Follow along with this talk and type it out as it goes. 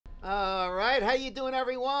All right, how you doing,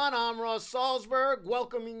 everyone? I'm Russ Salzberg,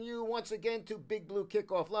 welcoming you once again to Big Blue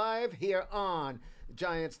Kickoff Live here on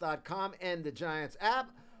Giants.com and the Giants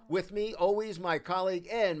app. With me, always, my colleague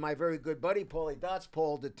and my very good buddy, Paulie Dots,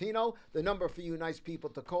 Paul Dottino. The number for you nice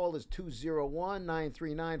people to call is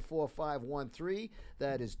 201-939-4513.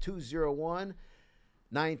 That is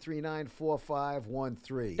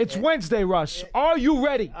 201-939-4513. It's Wednesday, Russ. Are you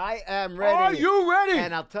ready? I am ready. Are you ready?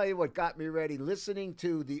 And I'll tell you what got me ready. Listening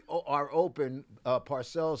to our open,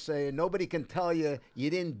 Parcells saying, nobody can tell you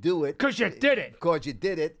didn't do it. Because you did it. Because you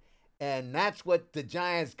did it. And that's what the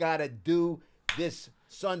Giants got to do this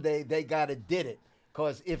Sunday. They got to did it.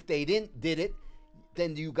 Because if they didn't did it,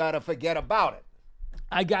 then you got to forget about it.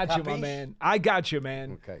 I got you, my man. I got you,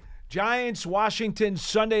 man. Okay. Giants, Washington,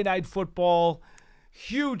 Sunday Night Football.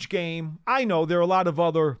 Huge game. I know there are a lot of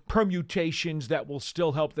other permutations that will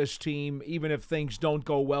still help this team, even if things don't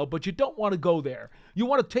go well, but you don't want to go there. You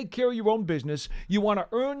want to take care of your own business. You want to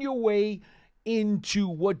earn your way into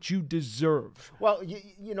what you deserve. Well,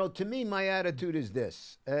 you know, to me, my attitude is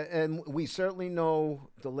this, and we certainly know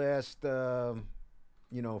the last, 5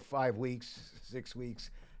 weeks, 6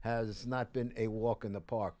 weeks has not been a walk in the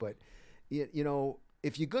park. But, you know,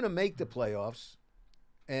 if you're going to make the playoffs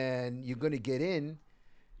and you're going to get in,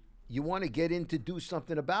 you want to get in to do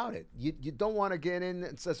something about it. You don't want to get in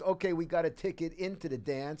and says, okay, we got a ticket into the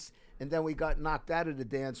dance, and then we got knocked out of the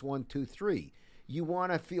dance 1, 2, 3. You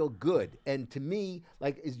want to feel good. And to me,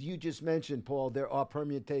 like as you just mentioned, Paul, there are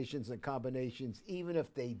permutations and combinations. Even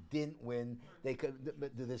if they didn't win, they could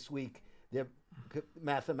this week. They're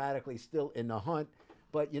mathematically still in the hunt.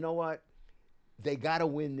 But you know what? They got to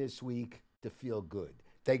win this week to feel good.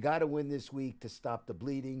 They got to win this week to stop the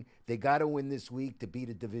bleeding. They got to win this week to beat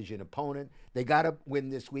a division opponent. They got to win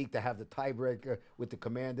this week to have the tiebreaker with the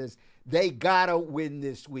Commanders. They got to win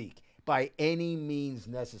this week by any means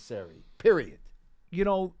necessary, period. You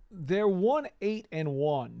know, they're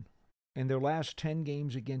 1-8-1 in their last 10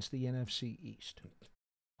 games against the NFC East.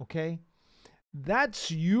 Okay? That's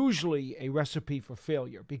usually a recipe for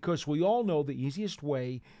failure because we all know the easiest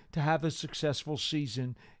way to have a successful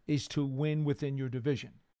season is to win within your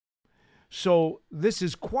division. So this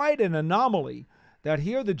is quite an anomaly that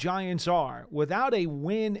here the Giants are without a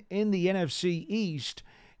win in the NFC East,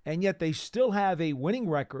 and yet they still have a winning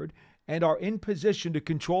record and are in position to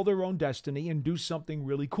control their own destiny and do something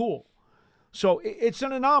really cool. So it's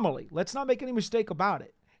an anomaly. Let's not make any mistake about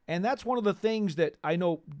it. And that's one of the things that I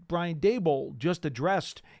know Brian Daboll just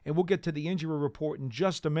addressed, and we'll get to the injury report in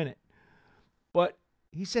just a minute. But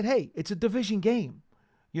he said, hey, it's a division game.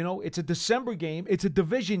 You know, it's a December game. It's a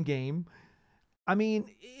division game. I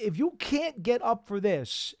mean, if you can't get up for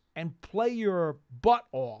this and play your butt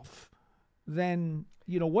off, then,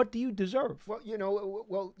 you know, what do you deserve? Well,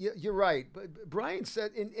 you're right. But Brian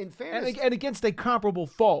said, in fairness, and against a comparable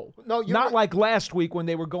foe. No, you're not right. like last week when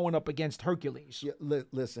they were going up against Hercules. Yeah,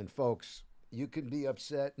 listen, folks, you can be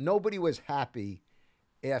upset. Nobody was happy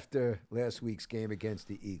after last week's game against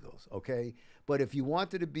the Eagles, okay? But if you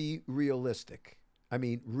wanted to be realistic, I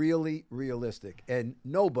mean, really realistic, and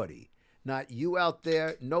nobody, not you out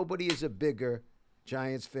there, nobody is a bigger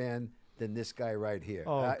Giants fan than this guy right here.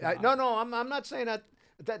 Oh, I'm not saying that.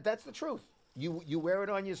 That's the truth. You wear it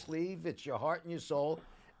on your sleeve. It's your heart and your soul,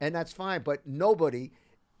 and that's fine. But nobody,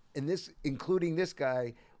 including this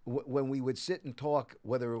guy, when we would sit and talk,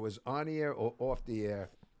 whether it was on the air or off the air,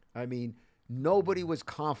 I mean, nobody was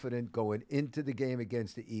confident going into the game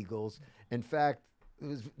against the Eagles. In fact, it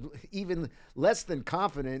was even less than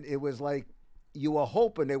confident. It was like you were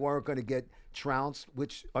hoping they weren't going to get trounced,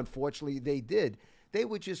 which unfortunately they did. They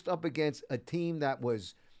were just up against a team that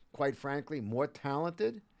was, quite frankly, more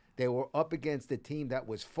talented. They were up against a team that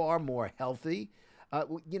was far more healthy.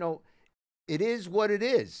 It is what it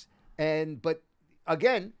is. But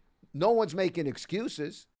again, no one's making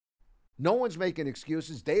excuses. No one's making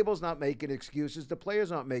excuses. Daboll's not making excuses. The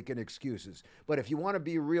players aren't making excuses. But if you want to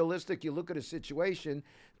be realistic, you look at a situation.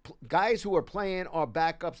 Guys who are playing are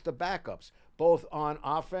backups to backups, both on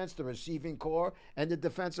offense, the receiving core, and the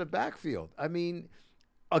defensive backfield. I mean,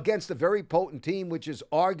 against a very potent team, which is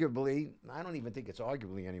arguably, I don't even think it's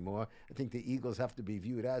arguably anymore. I think the Eagles have to be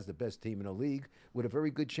viewed as the best team in the league with a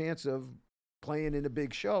very good chance of playing in a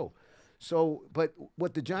big show. So, but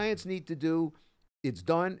what the Giants need to do, it's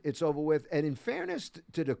done, it's over with. And in fairness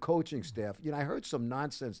to the coaching staff, I heard some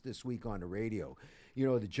nonsense this week on the radio.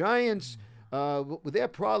 The Giants, their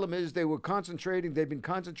problem is they've been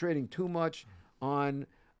concentrating too much on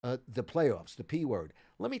the playoffs, the P word.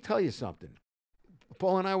 Let me tell you something.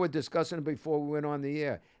 Paul and I were discussing it before we went on the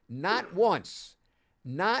air. Not once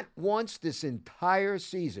this entire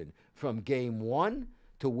season, from game 1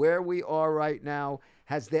 to where we are right now,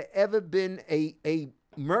 has there ever been a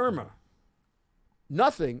murmur?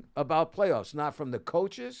 Nothing about playoffs, not from the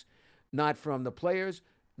coaches, not from the players,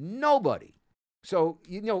 nobody. So,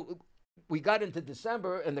 we got into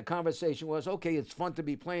December and the conversation was, okay, it's fun to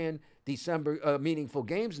be playing December, meaningful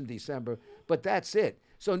games in December, but that's it.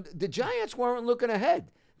 So the Giants weren't looking ahead.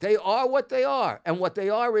 They are what they are, and what they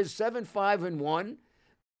are is 7-5-1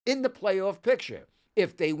 in the playoff picture.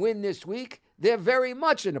 If they win this week, they're very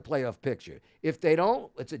much in the playoff picture. If they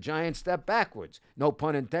don't, it's a giant step backwards. No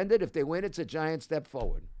pun intended. If they win, it's a giant step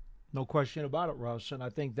forward. No question about it, Russ. And I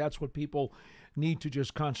think that's what people need to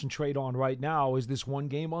just concentrate on right now is this one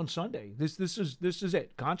game on Sunday. This is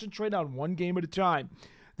it. Concentrate on one game at a time.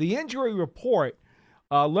 The injury report,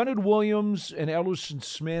 Leonard Williams and Ellerson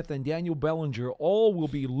Smith and Daniel Bellinger all will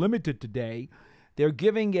be limited today. They're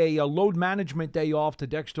giving a load management day off to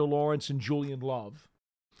Dexter Lawrence and Julian Love.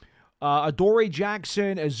 Adoree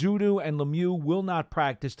Jackson, Azudu, and Lemieux will not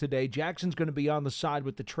practice today. Jackson's going to be on the side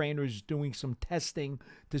with the trainers doing some testing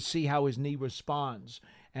to see how his knee responds.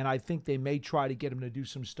 And I think they may try to get him to do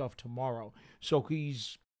some stuff tomorrow. So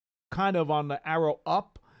he's kind of on the arrow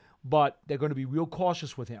up, but they're going to be real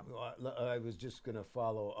cautious with him. I was just going to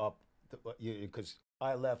follow up, because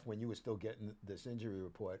I left when you were still getting this injury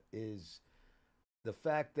report, is the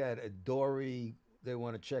fact that Adoree, they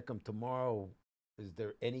want to check him tomorrow. Is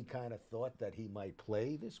there any kind of thought that he might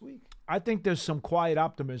play this week? I think there's some quiet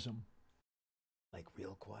optimism. Like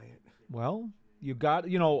real quiet? Well, you got,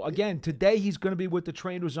 again, today he's going to be with the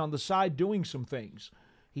trainers on the side doing some things.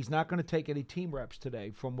 He's not going to take any team reps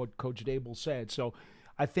today from what Coach Dable said. So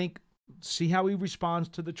I think see how he responds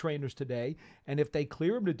to the trainers today. And if they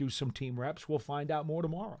clear him to do some team reps, we'll find out more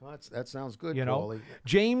tomorrow. Well, that sounds good, Paulie.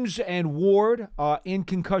 James and Ward in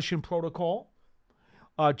concussion protocol.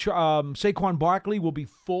 Saquon Barkley will be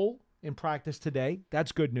full in practice today.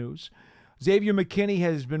 That's good news. Xavier McKinney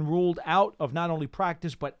has been ruled out of not only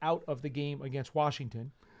practice, but out of the game against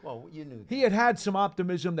Washington. Well, you knew that. He had some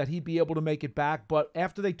optimism that he'd be able to make it back, but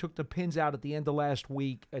after they took the pins out at the end of last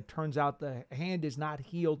week, it turns out the hand is not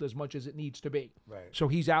healed as much as it needs to be. Right. So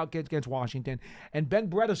he's out against Washington. And Ben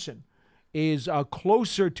Bredeson is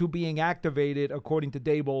closer to being activated, according to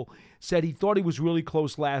Dable. Said he thought he was really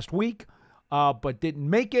close last week, but didn't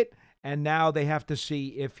make it. And now they have to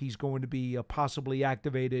see if he's going to be possibly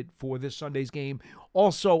activated for this Sunday's game.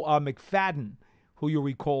 Also, McFadden, who you'll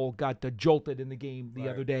recall got jolted in the game the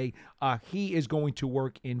other day, he is going to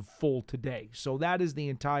work in full today. So that is the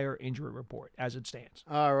entire injury report as it stands.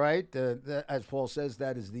 All right. As Paul says,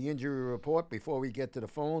 that is the injury report. Before we get to the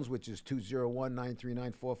phones, which is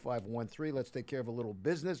 201-939-4513, let's take care of a little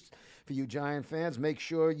business for you Giant fans. Make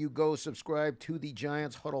sure you go subscribe to the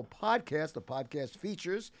Giants Huddle podcast. The podcast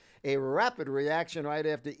features a rapid reaction right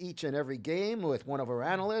after each and every game with one of our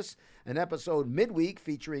analysts, an episode midweek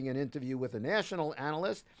featuring an interview with a national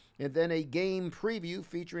analyst, and then a game preview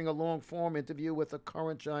featuring a long-form interview with a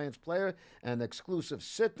current Giants player, an exclusive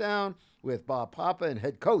sit-down with Bob Papa and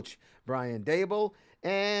head coach Brian Dable,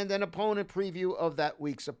 and an opponent preview of that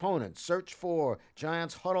week's opponent. Search for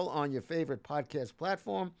Giants Huddle on your favorite podcast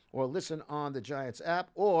platform or listen on the Giants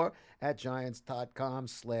app or at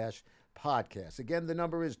giants.com/podcast. Again, the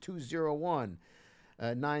number is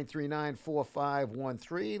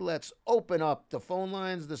 201-939-4513. Let's open up the phone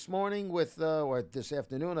lines this morning with, or this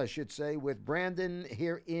afternoon, I should say, with Brandon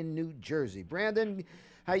here in New Jersey. Brandon,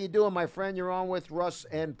 how you doing, my friend? You're on with Russ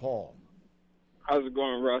and Paul. How's it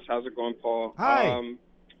going, Russ? How's it going, Paul? Hi.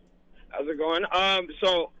 How's it going?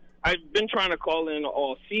 So I've been trying to call in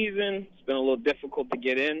all season. It's been a little difficult to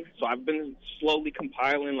get in, so I've been slowly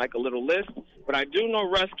compiling like a little list. But I do know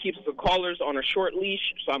Russ keeps the callers on a short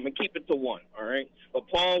leash, so I'm going to keep it to one, all right? But,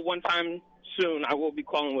 Paul, one time soon, I will be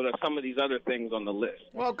calling with some of these other things on the list.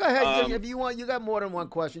 Well, go ahead. If you want, you got more than one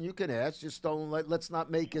question, you can ask. Just let's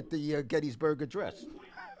not make it the Gettysburg Address.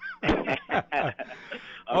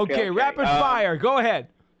 Okay, rapid fire. Go ahead.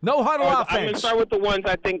 No huddle offense. I'm going to start with the ones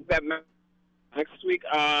I think that next week.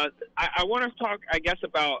 I want to talk, I guess,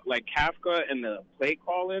 about like Kafka and the play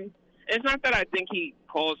calling. It's not that I think he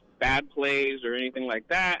calls bad plays or anything like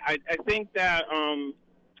that. I think that I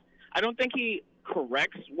don't think he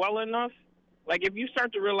corrects well enough. Like if you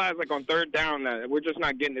start to realize, like on third down, that we're just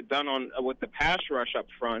not getting it done with the pass rush up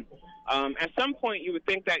front. At some point, you would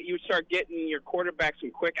think that you would start getting your quarterback some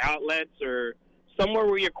quick outlets or somewhere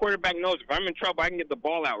where your quarterback knows if I'm in trouble, I can get the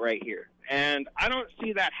ball out right here. And I don't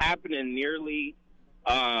see that happening nearly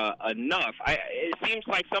enough. It seems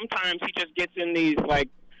like sometimes he just gets in these, like,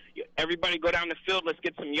 everybody go down the field, let's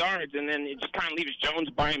get some yards, and then it just kind of leaves Jones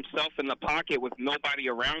by himself in the pocket with nobody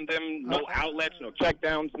around him, no outlets, no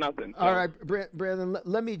checkdowns, nothing. So. All right, Brandon,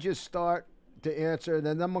 let me just start to answer, and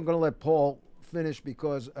then I'm going to let Paul finish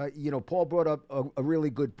because, Paul brought up a really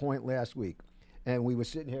good point last week. And we were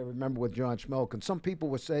sitting here, remember, with John Schmelk, and some people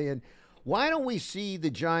were saying, why don't we see the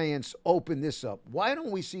Giants open this up? Why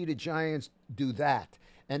don't we see the Giants do that?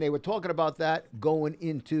 And they were talking about that going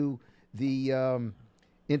into the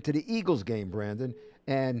Eagles game, Brandon.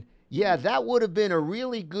 And, yeah, that would have been a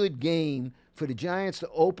really good game for the Giants to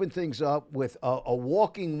open things up with a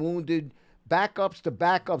walking wounded backups to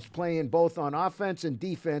backups playing both on offense and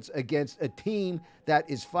defense against a team that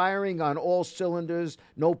is firing on all cylinders,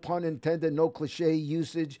 no pun intended, no cliche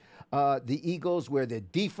usage. The Eagles, where their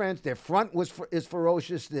defense, their front is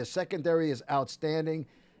ferocious, their secondary is outstanding.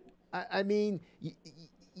 I mean,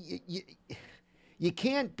 you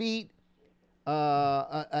can't beat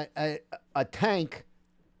a tank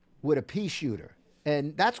with a pea shooter.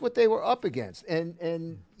 And that's what they were up against.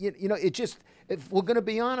 And it just, if we're going to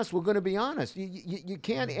be honest, we're going to be honest. You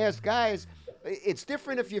can't ask guys. It's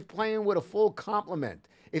different if you're playing with a full complement.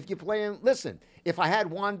 If you're playing, listen, if I had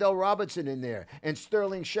Wan'Dale Robinson in there and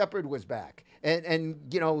Sterling Shepard was back and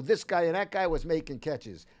this guy and that guy was making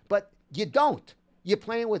catches. But you don't. You're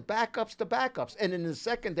playing with backups to backups. And in the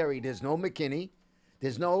secondary, there's no McKinney.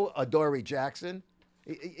 There's no Adoree Jackson.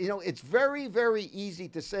 It's very, very easy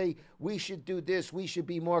to say we should do this, we should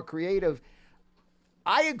be more creative.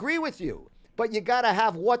 I agree with you, but you got to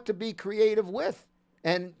have what to be creative with.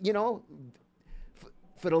 And,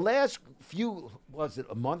 for the last few, was it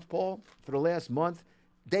a month, Paul? For the last month,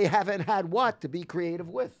 they haven't had what to be creative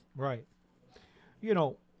with. Right.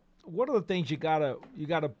 One of the things you gotta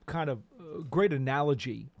kind of great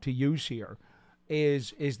analogy to use here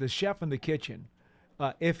is the chef in the kitchen.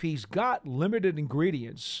 If he's got limited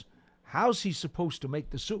ingredients, how's he supposed to make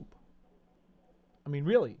the soup? I mean,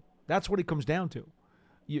 really, that's what it comes down to.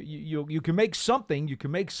 You can make something. You can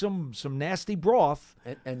make some nasty broth.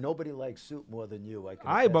 And nobody likes soup more than you.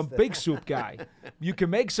 I'm a big soup guy. You can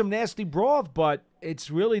make some nasty broth, but it's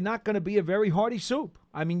really not going to be a very hearty soup.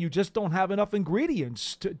 I mean, you just don't have enough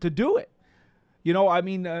ingredients to do it.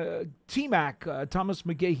 T-Mac, Thomas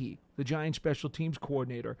McGahee, the Giants special teams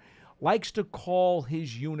coordinator, likes to call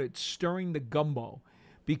his unit stirring the gumbo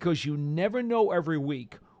because you never know every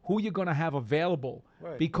week who you're going to have available,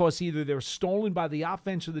 right, because either they're stolen by the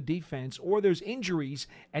offense or the defense or there's injuries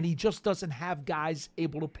and he just doesn't have guys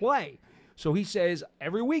able to play. So he says,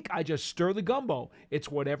 every week I just stir the gumbo. It's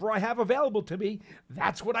whatever I have available to me.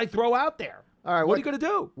 That's what I throw out there. All right, what are you going to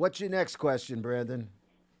do? What's your next question, Brandon?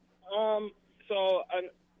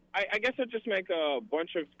 I guess I'll just make a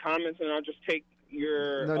bunch of comments and I'll just take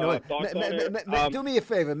your thoughts on it. Do me a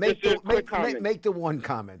favor. Make the one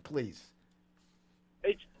comment, please.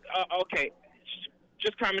 Okay.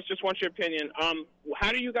 Just comments. Just want your opinion.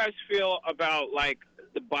 How do you guys feel about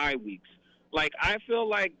the bye weeks? I feel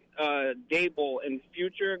like Dable in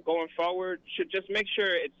future going forward should just make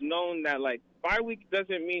sure it's known that bye week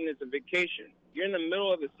doesn't mean it's a vacation. You're in the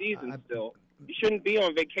middle of the season still. You shouldn't be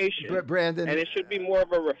on vacation, Brandon. And it should be more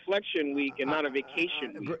of a reflection week and not a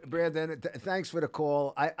vacation week. Brandon, thanks for the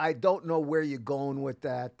call. I don't know where you're going with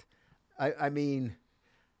that. I mean,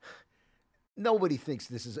 nobody thinks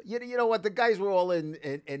this is. You know what? The guys were all in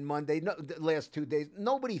Monday. The last 2 days.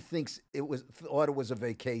 Nobody thought it was a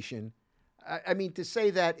vacation. I mean, to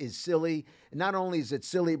say that is silly. Not only is it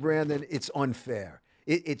silly, Brandon, it's unfair.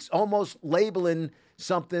 It's almost labeling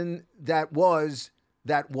something that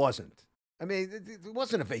wasn't. I mean, it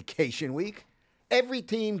wasn't a vacation week. Every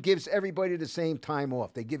team gives everybody the same time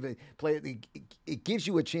off. They give it gives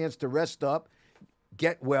you a chance to rest up,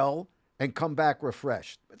 get well, and come back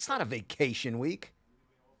refreshed. It's not a vacation week.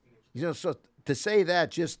 So to say that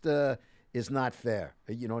just is not fair.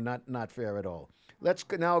 Not fair at all. Let's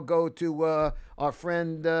now go to our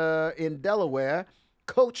friend in Delaware,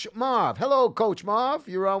 Coach Marv. Hello, Coach Marv.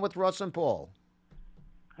 You're on with Russ and Paul.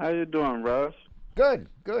 How you doing, Russ? Good.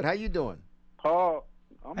 How you doing? Paul,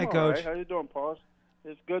 I'm hey, all Coach. right. How you doing, Paul?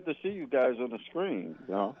 It's good to see you guys on the screen.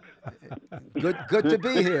 Good to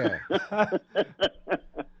be here.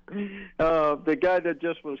 The guy that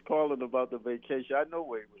just was calling about the vacation, I know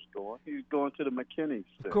where he was going. He was going to the McKinney.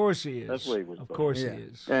 Of course he is. That's where he was going. Of course he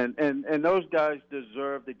is. And those guys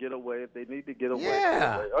deserve to get away if they need to get away.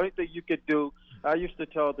 Yeah. The only thing you could do, I used to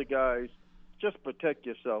tell the guys, just protect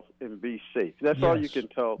yourself and be safe. That's all you can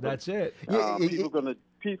tell them. That's it.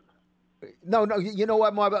 No, you know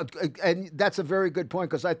what, Marv? And that's a very good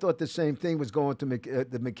point because I thought the same thing was going to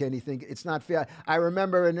the McKinney thing. It's not fair. I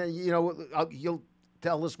remember, and you'll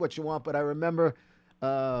tell us what you want, but I remember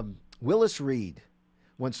Willis Reed,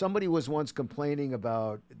 when somebody was once complaining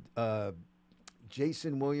about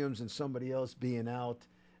Jason Williams and somebody else being out,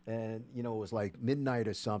 and it was like midnight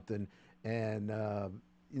or something, and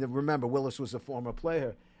remember Willis was a former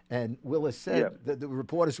player, and Willis said the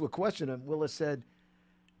reporters were questioning him. Willis said,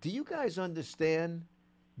 "Do you guys understand?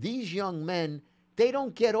 These young men, they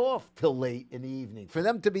don't get off till late in the evening. For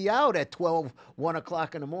them to be out at 12, 1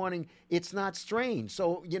 o'clock in the morning, it's not strange.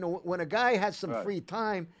 So, when a guy has some free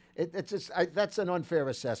time, that's an unfair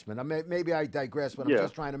assessment. Maybe I digress, but I'm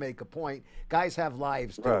just trying to make a point. Guys have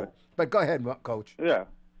lives, too. Right. But go ahead, Coach. Yeah.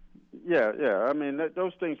 I mean,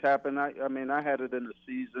 those things happen. I had it in the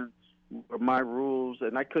season, my rules,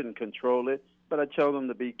 and I couldn't control it. But I tell them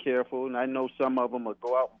to be careful, and I know some of them will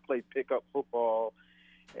go out and play pickup football.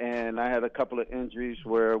 And I had a couple of injuries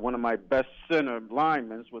where one of my best center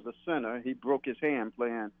linemen was a center. He broke his hand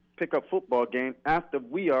playing pickup football game after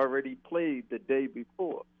we already played the day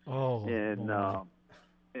before. And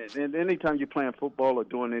anytime you're playing football or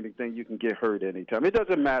doing anything, you can get hurt anytime. It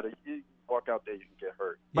doesn't matter. You walk out there, you can get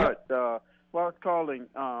hurt. Yep. But while I was calling,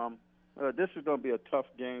 this is going to be a tough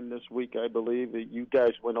game this week, I believe. You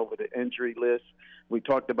guys went over the injury list. We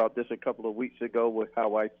talked about this a couple of weeks ago with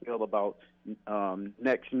how I feel about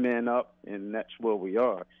next man up, and that's where we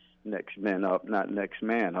are. Next man up, not next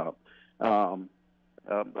man up. I'm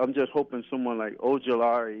just hoping someone like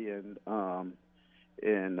Ojulari and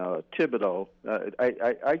Thibodeau.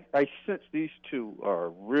 I sense these two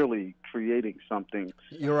are really creating something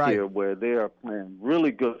here where they are playing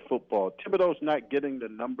really good football. Thibodeau's not getting the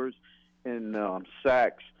numbers in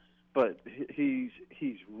sacks, but he's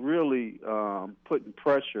really putting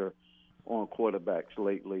pressure on quarterbacks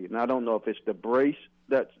lately. And I don't know if it's the brace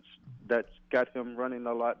that's got him running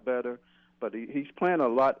a lot better, but he's playing a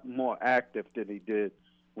lot more active than he did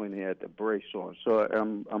when he had the brace on. So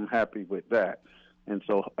I'm happy with that. And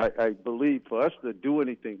so I believe for us to do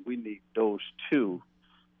anything, we need those two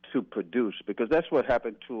to produce, because that's what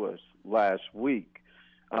happened to us last week.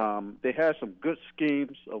 They had some good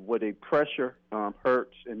schemes of where they pressure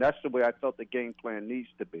Hurts, and that's the way I felt the game plan needs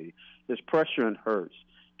to be. There's pressure and Hurts.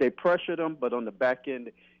 They pressured him, but on the back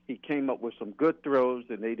end, he came up with some good throws,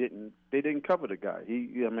 and they didn't cover the guy.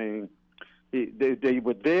 They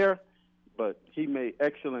were there, but he made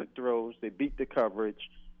excellent throws. They beat the coverage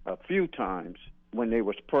a few times when they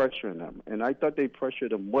was pressuring him, and I thought they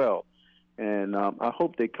pressured him well. And I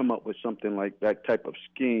hope they come up with something like that type of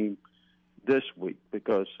scheme this week,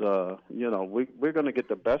 because we're going to get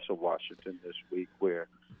the best of Washington this week, where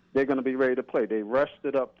they're going to be ready to play. They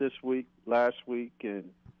rested up last week, and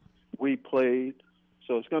we played.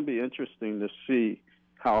 So it's going to be interesting to see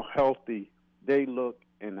how healthy they look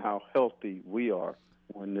and how healthy we are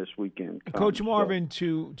when this weekend comes. Coach Marvin,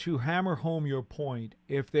 to hammer home your point,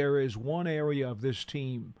 if there is one area of this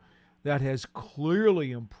team that has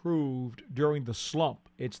clearly improved during the slump,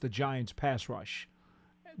 it's the Giants' pass rush.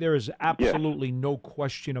 There is absolutely no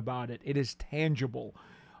question about it. It is tangible.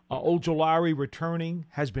 Ojulari returning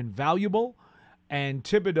has been valuable, and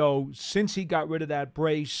Thibodeau, since he got rid of that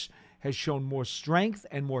brace, has shown more strength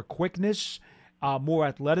and more quickness, more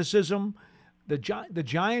athleticism. The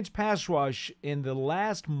Giants' pass rush in the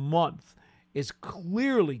last month is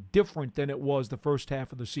clearly different than it was the first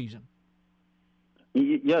half of the season.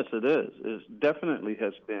 Yes, it is. It definitely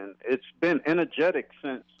has been. It's been energetic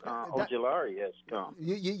since Ojulari has come.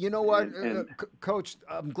 You know what, Coach?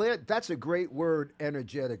 I'm glad. That's a great word,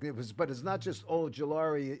 energetic. But it's not just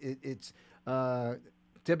Ojulari. It's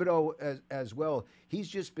Thibodeau as well. He's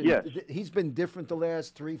just been. He's been different the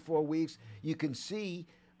last 3-4 weeks. You can see.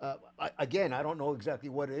 Again, I don't know exactly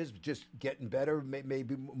what it is, but just getting better,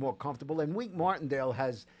 maybe more comfortable. And Wink Martindale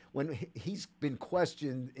has, when he's been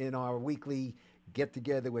questioned in our weekly get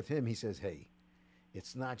together with him, he says, hey,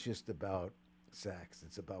 it's not just about sacks.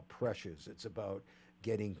 It's about pressures. It's about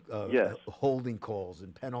getting holding calls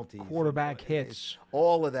and penalties. Quarterback hits.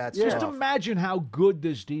 All of that stuff. Just imagine how good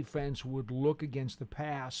this defense would look against the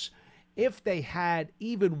pass if they had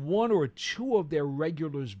even one or two of their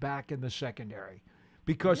regulars back in the secondary.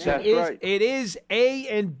 Because it is A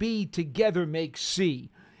and B together make C.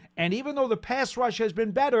 And even though the pass rush has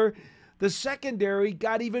been better, the secondary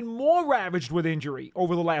got even more ravaged with injury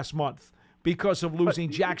over the last month because of losing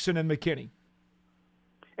Jackson and McKinney.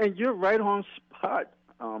 And you're right on spot,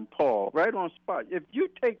 Paul, right on spot. If you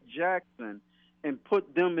take Jackson and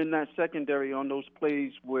put them in that secondary on those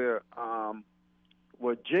plays where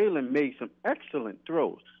Jalen made some excellent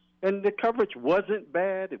throws, and the coverage wasn't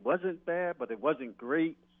bad. It wasn't bad, but it wasn't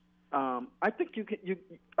great. I think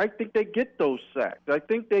I think they get those sacks. I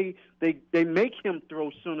think they make him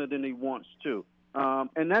throw sooner than he wants to.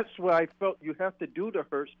 And that's why I felt you have to do the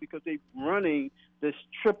Hurts, because they're running this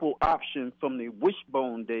triple option from the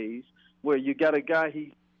wishbone days, where you got a guy,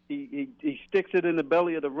 he sticks it in the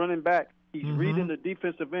belly of the running back. He's reading the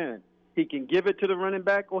defensive end. He can give it to the running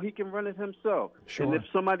back, or he can run it himself. Sure. And if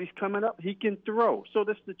somebody's coming up, he can throw. So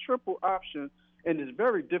that's the triple option, and it's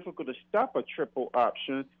very difficult to stop a triple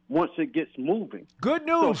option once it gets moving. Good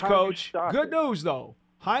news, So how do you Coach. stop Good it? news, though.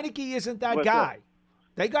 Heineke isn't that What's guy. that?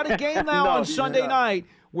 They got a game now No, on he's Sunday not. night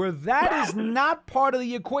where that is not part of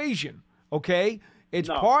the equation, okay? It's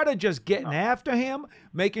No. part of just getting after him,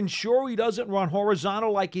 making sure he doesn't run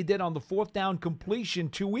horizontal like he did on the 4th down completion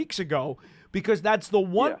 2 weeks ago, because that's the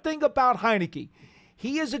one thing about Heineke.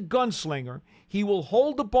 He is a gunslinger. He will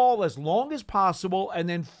hold the ball as long as possible and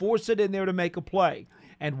then force it in there to make a play.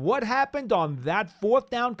 And what happened on that 4th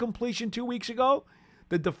down completion 2 weeks ago?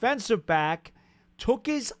 The defensive back took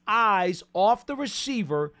his eyes off the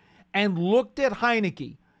receiver and looked at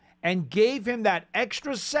Heineke and gave him that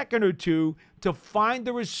extra second or two to find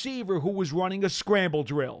the receiver who was running a scramble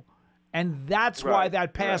drill. And that's why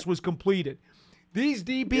that pass was completed. These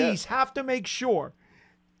DBs have to make sure,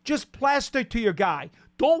 just plaster to your guy.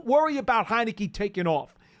 Don't worry about Heineke taking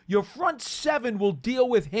off. Your front 7 will deal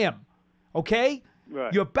with him, okay?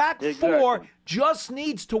 Right. Your back 4 Exactly. just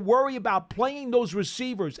needs to worry about playing those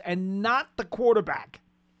receivers and not the quarterback.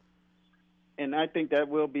 And I think that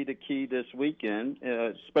will be the key this weekend,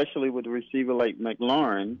 especially with a receiver like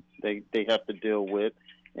McLaurin they have to deal with.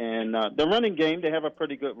 And the running game, they have a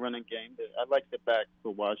pretty good running game. I like the back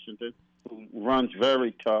for Washington, who runs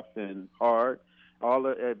very tough and hard.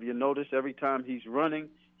 If you notice, every time he's running,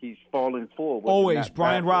 he's falling forward. Always, not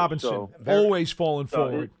Brian backwards. Robinson, So, always falling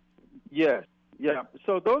forward. yes, yeah.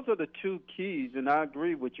 So those are the two keys, and I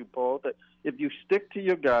agree with you, Paul, that if you stick to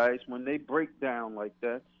your guys when they break down like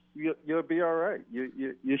that, you'll be all right.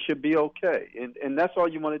 You should be okay, and that's all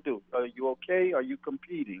you want to do. Are you okay? Are you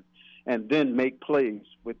competing? And then make plays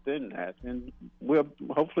within that, and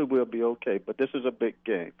hopefully we'll be okay. But this is a big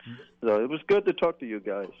game, so it was good to talk to you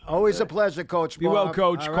guys. Always a pleasure, Coach. Be well, Bob.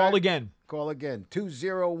 Coach. All Call right? again. Call again.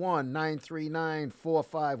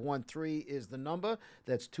 201-939-4513 is the number.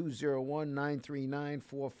 That's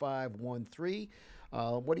 201-939-4513.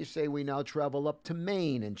 What do you say we now travel up to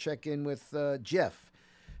Maine and check in with Jeff?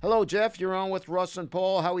 Hello, Jeff. You're on with Russ and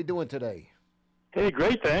Paul. How are we doing today? Hey,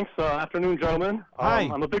 great, thanks. Afternoon, gentlemen. Hi.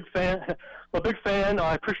 I'm a big fan.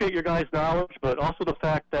 I appreciate your guys' knowledge, but also the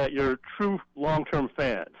fact that you're true long-term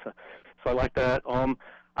fans. So I like that.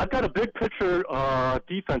 I've got a big picture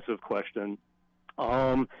defensive question.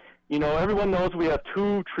 Everyone knows we have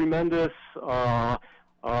 2 tremendous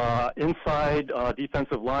inside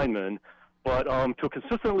defensive linemen, but to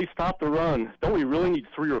consistently stop the run, don't we really need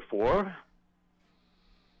 3 or 4?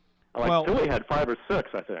 Philly had 5 or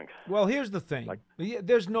 6, I think. Well, here's the thing.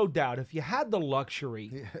 There's no doubt. If you had the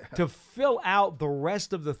luxury to fill out the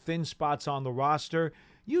rest of the thin spots on the roster,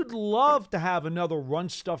 you'd love to have another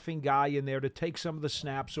run-stuffing guy in there to take some of the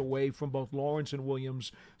snaps away from both Lawrence and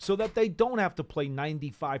Williams so that they don't have to play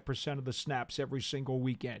 95% of the snaps every single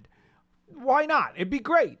weekend. Why not? It'd be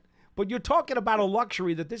great. But you're talking about a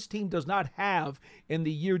luxury that this team does not have in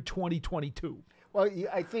the year 2022. Well,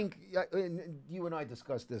 I think you and I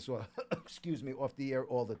discuss this, excuse me, off the air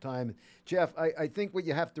all the time. Jeff, I think what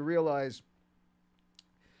you have to realize,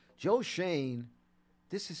 Joe Shane,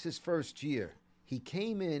 this is his first year. He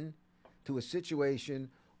came in to a situation,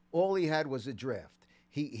 all he had was a draft.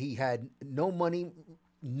 He had no money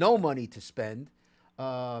to spend.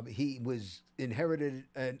 He was inherited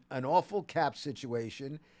an awful cap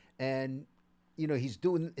situation, and he's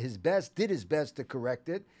doing his best, did his best to correct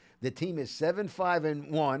it. The team is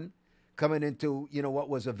 7-5-1 coming into, what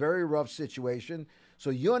was a very rough situation.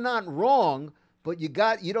 So you're not wrong, but you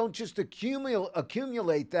don't just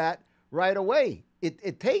accumulate that right away.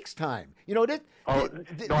 It takes time.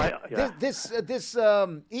 This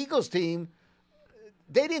Eagles team,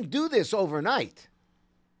 they didn't do this overnight.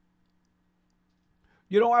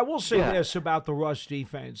 I will say this about the Russ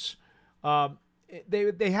defense.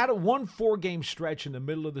 They had a 4-game stretch in the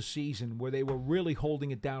middle of the season where they were really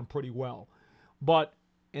holding it down pretty well. But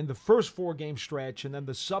in the first 4-game stretch and then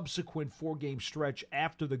the subsequent 4-game stretch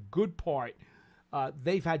after the good part,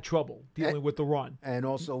 they've had trouble dealing with the run. And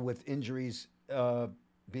also with injuries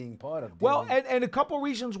being part of it. Well, and a couple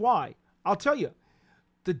reasons why. I'll tell you,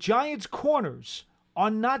 the Giants' corners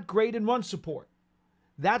are not great in run support.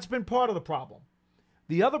 That's been part of the problem.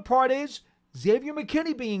 The other part is Xavier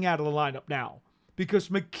McKinney being out of the lineup now, because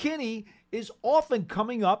McKinney is often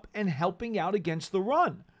coming up and helping out against the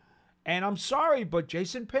run. And I'm sorry, but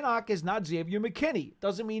Jason Pinnock is not Xavier McKinney.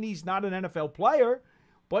 Doesn't mean he's not an NFL player,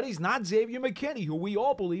 but he's not Xavier McKinney, who we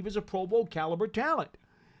all believe is a Pro Bowl caliber talent.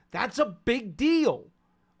 That's a big deal,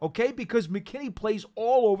 okay, because McKinney plays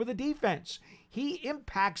all over the defense. He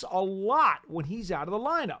impacts a lot when he's out of the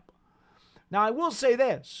lineup. Now, I will say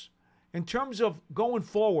this. In terms of going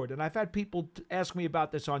forward, and I've had people ask me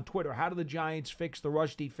about this on Twitter, how do the Giants fix the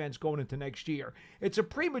rush defense going into next year? It's a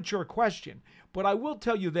premature question, but I will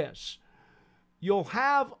tell you this. You'll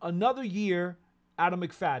have another year out of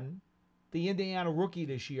McFadden, the Indiana rookie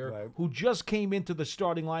this year, Right. who just came into the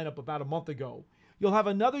starting lineup about a month ago. You'll have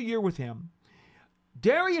another year with him.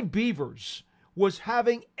 Darian Beavers was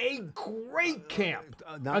having a great camp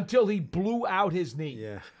until he blew out his knee.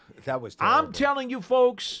 Yeah, that was terrible. I'm telling you,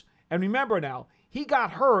 folks, and remember now, he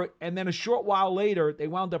got hurt, and then a short while later, they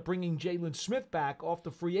wound up bringing Jalen Smith back off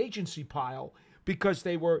the free agency pile because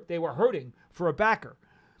they were hurting for a backer.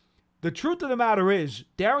 The truth of the matter is,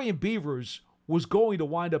 Darian Beavers was going to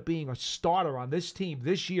wind up being a starter on this team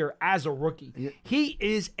this year as a rookie. Yeah. He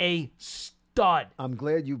is a stud. I'm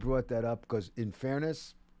glad you brought that up because, in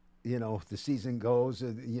fairness, the season goes,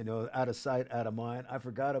 out of sight, out of mind. I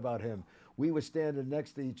forgot about him. We were standing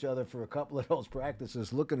next to each other for a couple of those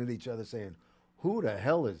practices, looking at each other saying, who the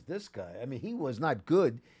hell is this guy? I mean, he was not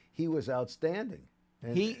good. He was outstanding.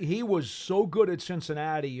 And He was so good at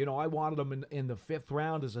Cincinnati. I wanted him in the 5th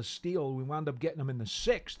round as a steal. We wound up getting him in the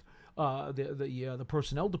 6th. The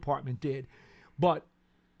personnel department did. But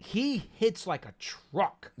he hits like a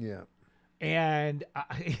truck. Yeah. And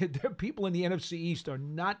people in the NFC East are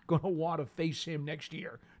not going to want to face him next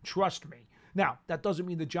year. Trust me. Now, that doesn't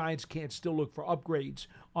mean the Giants can't still look for upgrades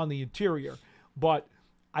on the interior, but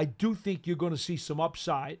I do think you're going to see some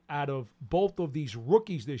upside out of both of these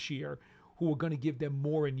rookies this year who are going to give them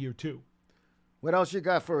more in year 2. What else you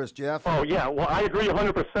got for us, Jeff? Oh, yeah. Well, I agree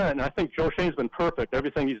 100%, and I think Joe Shane's been perfect,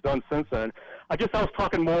 everything he's done since then. I guess I was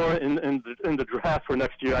talking more in the draft for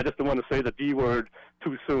next year. I just didn't want to say the D word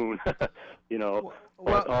too soon,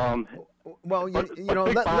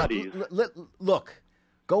 Look,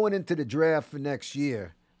 going into the draft for next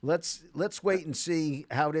year, let's wait and see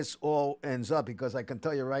how this all ends up, because I can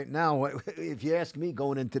tell you right now, if you ask me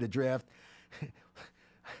going into the draft,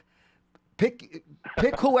 pick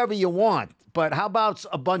whoever you want, but how about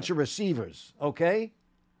a bunch of receivers, okay?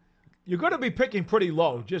 You're going to be picking pretty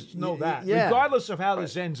low. Just know that. Yeah. Regardless of how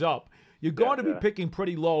this ends up, you're going to be picking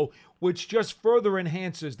pretty low, which just further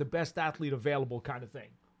enhances the best athlete available kind of thing.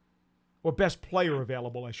 Or best player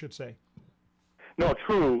available, I should say. No,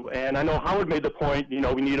 true. And I know Howard made the point,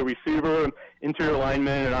 we need a receiver, interior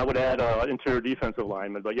lineman, and I would add interior defensive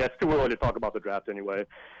lineman. But, yeah, it's too early to talk about the draft anyway.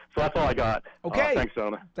 So that's all I got. Okay. Thanks,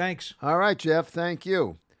 gentlemen. Thanks. All right, Jeff. Thank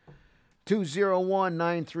you.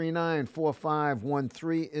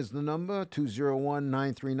 201-939-4513 is the number.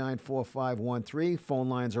 201-939-4513. Phone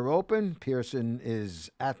lines are open. Pearson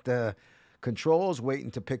is at the controls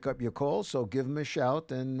waiting to pick up your calls, so give him a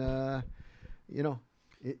shout. And,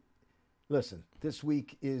 listen, this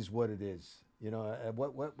week is what it is.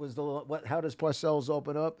 How does Parcells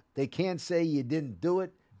open up? They can't say you didn't do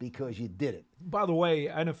it because you did it. By the way,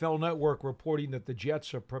 NFL Network reporting that the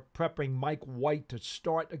Jets are prepping Mike White to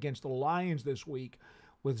start against the Lions this week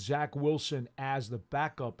with Zach Wilson as the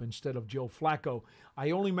backup instead of Joe Flacco. I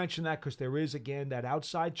only mention that because there is, again, that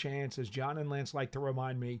outside chance, as John and Lance like to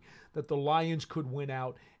remind me, that the Lions could win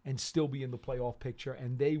out and still be in the playoff picture,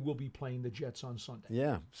 and they will be playing the Jets on Sunday.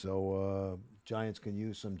 Yeah, so Giants can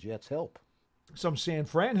use some Jets help. Some San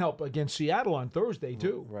Fran help against Seattle on Thursday,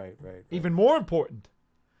 too. Right. Even more important.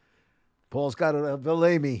 Paul's got a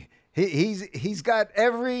believe me. He's got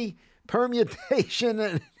every permutation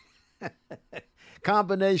and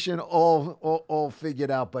combination all figured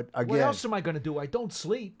out. But again, what else am I going to do? I don't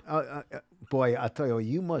sleep. Boy, I tell you,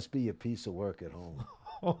 you must be a piece of work at home.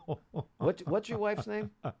 What's your wife's name?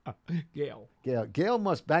 Gail. Gail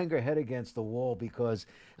must bang her head against the wall because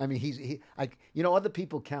other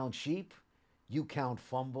people count sheep, you count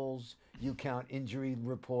fumbles, you count injury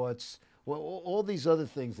reports. Well, all these other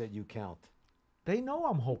things that you count. They know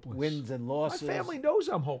I'm hopeless. Wins and losses. My family knows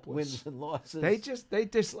I'm hopeless. Wins and losses. They just,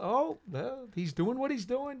 he's doing what he's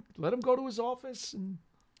doing. Let him go to his office and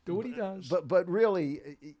do what he does. But really,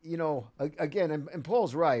 again, and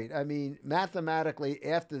Paul's right. I mean, mathematically,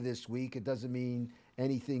 after this week, it doesn't mean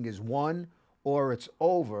anything is won or it's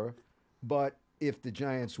over. But if the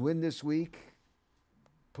Giants win this week,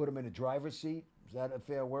 put them in a driver's seat. Is that a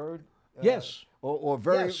fair word? Yes. Or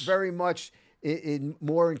very much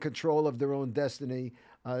more in control of their own destiny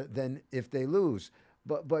than if they lose.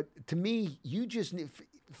 But to me, you just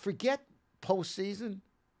forget postseason,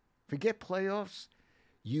 forget playoffs.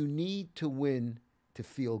 You need to win to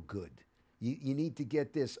feel good. You need to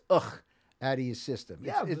get this out of your system.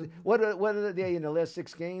 Yeah, What are they in the last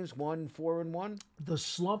 6 games? 1-4-1. The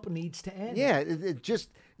slump needs to end. Yeah, it just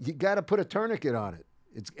you got to put a tourniquet on it.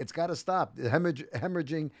 It's got to stop. The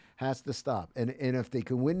hemorrhaging has to stop. And if they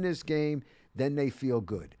can win this game, then they feel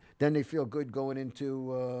good. Then they feel good going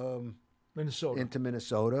into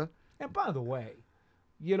Minnesota. And by the way,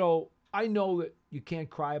 I know that you can't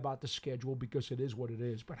cry about the schedule because it is what it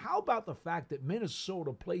is. But how about the fact that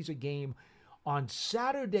Minnesota plays a game on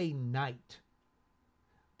Saturday night?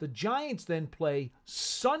 The Giants then play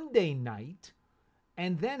Sunday night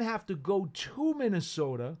and then have to go to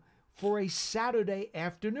Minnesota for a Saturday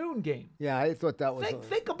afternoon game. Yeah, I thought that was...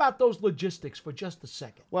 Think about those logistics for just a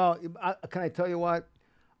second. Well, can I tell you what?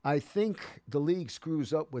 I think the league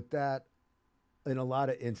screws up with that in a lot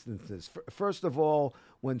of instances. First of all,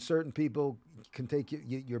 when certain people can take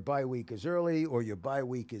your bye week is early or your bye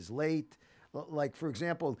week is late. Like, for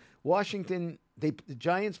example, Washington, the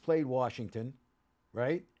Giants played Washington,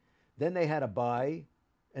 right? Then they had a bye,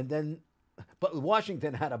 but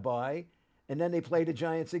Washington had a bye, and then they played the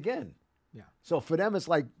Giants again. Yeah. So for them, it's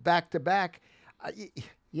like back to back.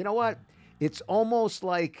 You know what? It's almost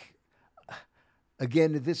like,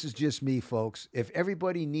 again, this is just me, folks. If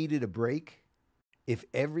everybody needed a break,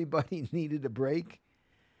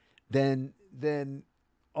 then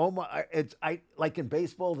like in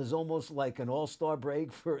baseball, there's almost like an all-star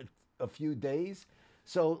break for a few days.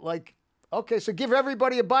 So like, okay, so give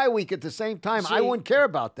everybody a bye week at the same time. I wouldn't care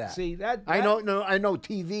about that. See that I know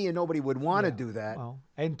TV and nobody would want to do that. Well,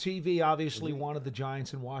 and TV obviously wanted the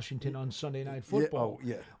Giants in Washington on Sunday Night Football.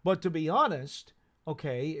 Yeah. But to be honest,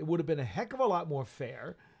 okay, it would have been a heck of a lot more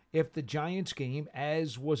fair if the Giants game,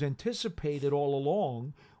 as was anticipated all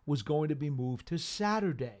along, was going to be moved to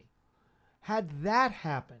Saturday. Had that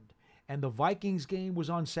happened, and the Vikings game was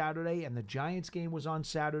on Saturday, and the Giants game was on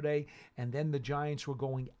Saturday, and then the Giants were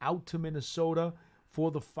going out to Minnesota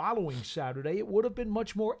for the following Saturday, it would have been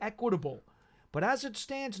much more equitable. But as it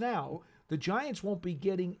stands now, the Giants won't be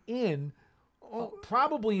getting in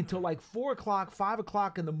probably until like 4 o'clock, 5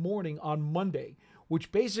 o'clock in the morning on Monday,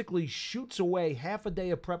 which basically shoots away half a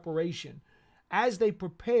day of preparation as they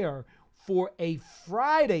prepare for a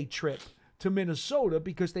Friday trip to Minnesota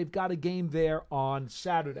because they've got a game there on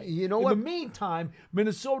Saturday. You know what? In the meantime,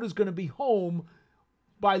 Minnesota's going to be home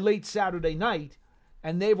by late Saturday night,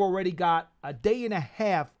 and they've already got a day and a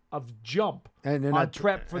half of jump on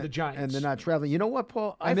prep for the Giants. And they're not traveling. You know what,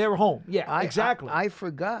 Paul? And they're home. Yeah, exactly. I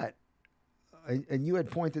forgot, and you had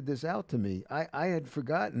pointed this out to me. I had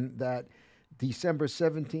forgotten that December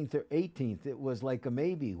 17th or 18th, it was like a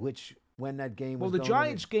maybe, when that game was. Well, the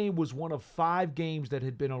Giants game was one of 5 games that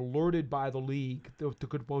had been alerted by the league that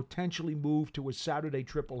could potentially move to a Saturday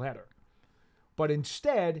tripleheader. But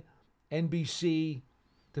instead, NBC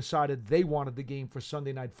decided they wanted the game for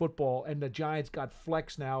Sunday Night Football, and the Giants got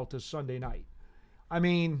flexed now to Sunday night. I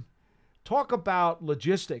mean, talk about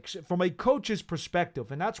logistics from a coach's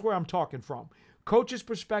perspective, and that's where I'm talking from. Coach's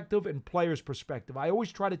perspective and player's perspective. I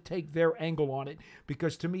always try to take their angle on it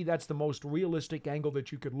because to me that's the most realistic angle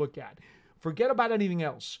that you could look at. Forget about anything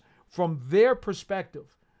else. From their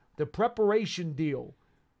perspective, the preparation deal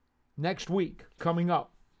next week coming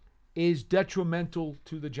up is detrimental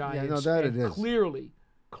to the Giants. Yeah, it is.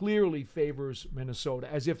 Clearly favors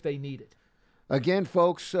Minnesota as if they need it. Again,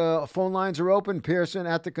 folks, phone lines are open. Pearson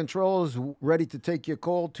at the controls, ready to take your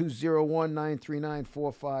call,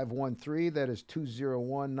 201-939-4513. That is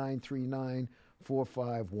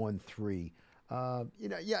 201-939-4513.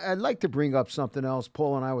 I'd like to bring up something else.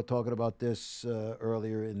 Paul and I were talking about this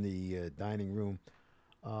earlier in the dining room.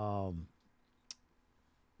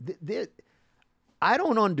 I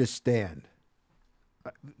don't understand,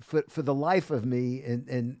 for the life of me,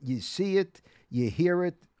 and you see it, you hear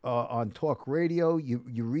it, on talk radio,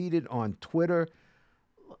 you read it on Twitter.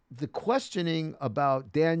 The questioning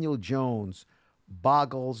about Daniel Jones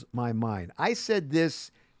boggles my mind. I said this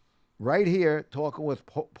right here, talking with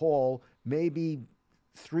Paul, maybe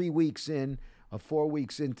 3 weeks in, or 4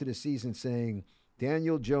 weeks into the season, saying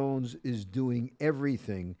Daniel Jones is doing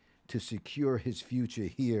everything to secure his future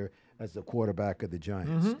here as the quarterback of the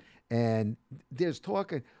Giants. Mm-hmm. And there's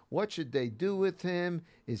talking, what should they do with him?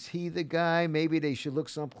 Is he the guy? Maybe they should look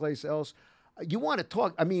someplace else. You want to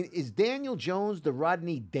talk, is Daniel Jones the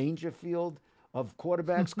Rodney Dangerfield of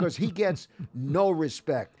quarterbacks? Because he gets no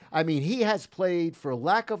respect. He has played, for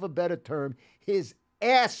lack of a better term, his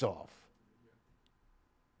ass off.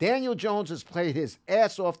 Daniel Jones has played his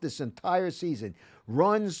ass off this entire season.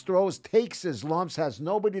 Runs, throws, takes his lumps, has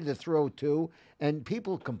nobody to throw to, and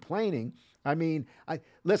people complaining.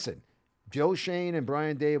 Listen, Joe Shane and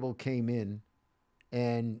Brian Dable came in,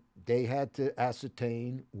 and they had to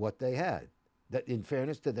ascertain what they had. That, in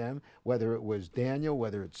fairness to them, whether it was Daniel,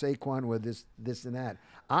 whether it's Saquon, whether this and that,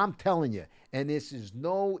 I'm telling you, and this is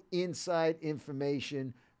no inside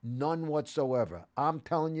information, none whatsoever. I'm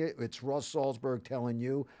telling you, it's Russ Salzberg telling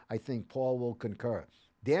you. I think Paul will concur.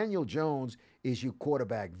 Daniel Jones is your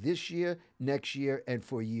quarterback this year, next year, and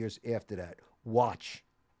for years after that. Watch.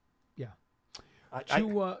 Yeah.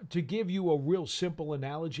 To give you a real simple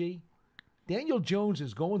analogy, Daniel Jones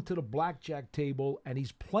is going to the blackjack table and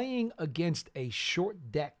he's playing against a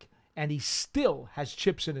short deck, and he still has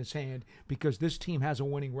chips in his hand because this team has a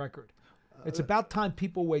winning record. It's about time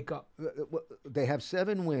people wake up. They have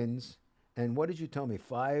 7 wins, and what did you tell me?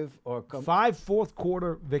 5 or 5 fourth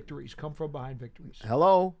quarter victories, come from behind victories.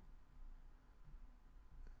 Hello?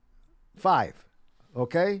 5.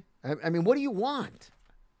 Okay? I mean, what do you want?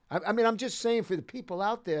 I mean, I'm just saying for the people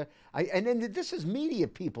out there, and then this is media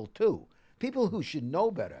people too. People who should know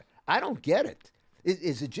better. I don't get it.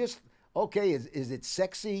 Is it just, okay, is it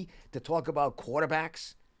sexy to talk about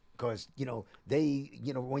quarterbacks? Because,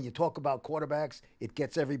 when you talk about quarterbacks, it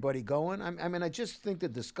gets everybody going. I mean, I just think the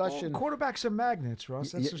discussion. Well, quarterbacks are magnets,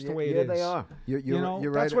 Russ. That's just the way it is. Yeah, they are.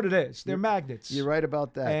 You're right. That's what it is. They're magnets. You're right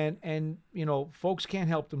about that. And folks can't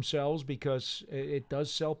help themselves because it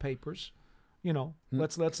does sell papers.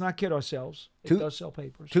 Let's not kid ourselves. It does sell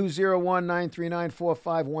papers.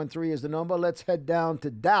 201-939-4513 is the number. Let's head down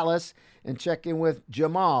to Dallas and check in with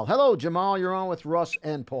Jamal. Hello, Jamal. You're on with Russ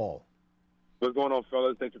and Paul. What's going on,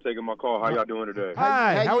 fellas? Thanks for taking my call. How y'all doing today?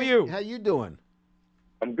 Hi, how are you? How you doing?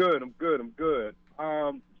 I'm good.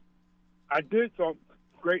 I did some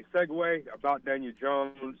great segue about Daniel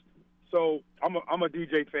Jones. So I'm a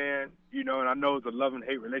DJ fan, and I know it's a love and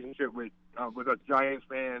hate relationship with us Giants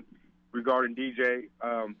fans regarding DJ.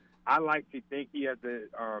 I like to think he has the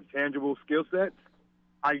tangible skill sets.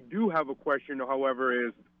 I do have a question, however,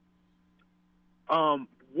 is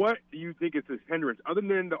what do you think is his hindrance? Other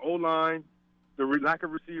than the O-line, the lack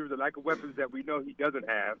of receivers, the lack of weapons that we know he doesn't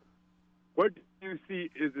have, what do you see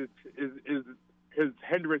is his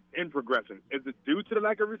hindrance in progression? Is it due to the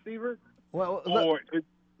lack of receiver? Well,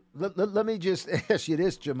 let me just ask you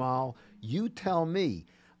this, Jamal. You tell me.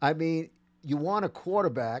 I mean, you want a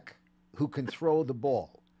quarterback who can throw the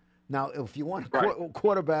ball. Now, if you want a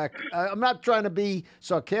quarterback, I'm not trying to be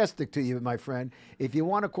sarcastic to you, my friend. If you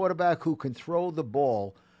want a quarterback who can throw the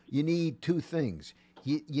ball, you need 2 things.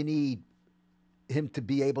 You need him to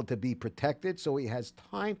be able to be protected so he has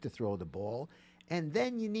time to throw the ball, and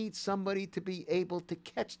then you need somebody to be able to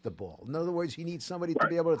catch the ball. In other words, you need somebody to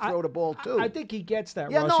be able to throw the ball too. I think he gets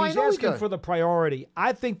that, Yeah, Russ. no, He's I know asking he for the priority.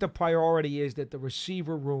 I think the priority is that the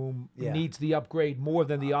receiver room needs the upgrade more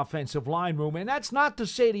than the offensive line room, and that's not to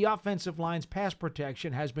say the offensive line's pass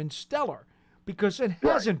protection has been stellar, because it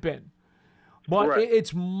hasn't been. But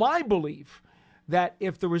it's my belief that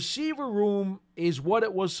if the receiver room is what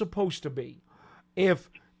it was supposed to be, if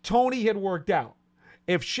Tony had worked out,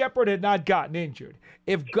 if Shepard had not gotten injured,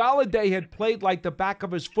 if Golladay had played like the back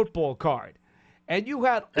of his football card, and you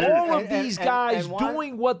had all of these guys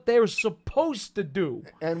doing what they're supposed to do.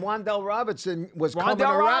 And Wan'Dale Robinson was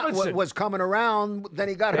coming around, then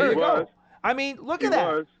he got hurt. There you go. I mean, look at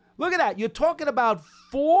that. Look at that. You're talking about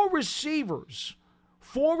 4 receivers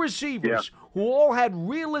who all had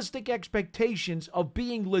realistic expectations of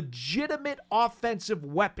being legitimate offensive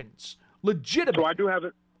weapons. Legitimate. So I do have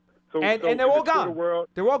it. And they're all gone.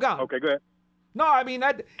 They're all gone. Okay, go ahead. No, I mean,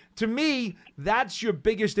 to me, that's your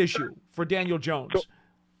biggest issue for Daniel Jones.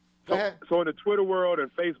 So in the Twitter world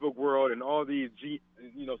and Facebook world and all these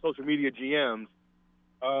social media GMs,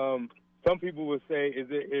 some people would say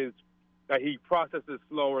is that he processes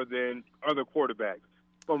slower than other quarterbacks.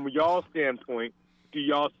 From y'all's standpoint, do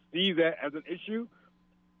y'all see that as an issue?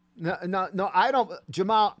 No, I don't.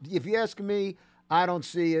 Jamal, if you ask me, I don't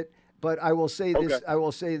see it. But I will say this. I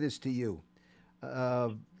will say this to you.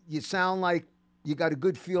 You sound like you got a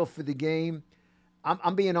good feel for the game.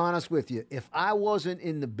 I'm being honest with you. If I wasn't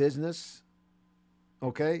in the business,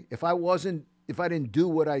 okay, if I didn't do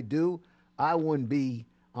what I do, I wouldn't be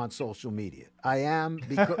on social media. I am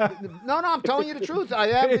because no, I'm telling you the truth. I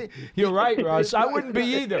am. You're right, Russ. I wouldn't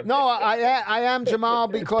be either. No, I am, Jamal,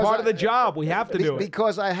 because it's part of the job. We have to do it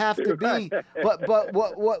because I have to be. But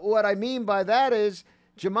what I mean by that is,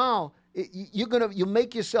 Jamal, you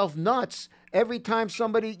make yourself nuts every time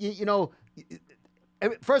somebody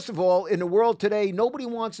First of all, in the world today, nobody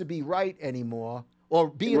wants to be right anymore. Or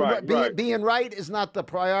being right is not the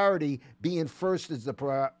priority. Being first is the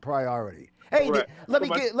priority. Hey,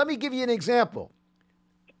 let me give you an example.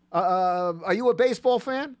 Are you a baseball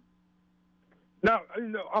fan? No,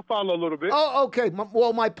 I follow a little bit. Oh, okay.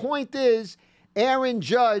 Well, my point is, Aaron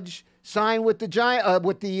Judge signed with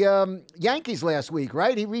the Yankees last week,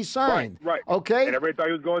 right? He re-signed. Right. Okay. And everybody thought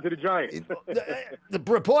he was going to the Giants. The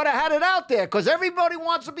reporter had it out there because everybody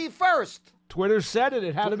wants to be first. Twitter said it.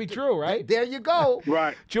 It had to be true, right? There you go.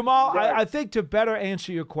 Right. Jamal, Right. I think to better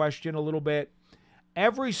answer your question a little bit,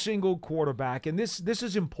 every single quarterback, and this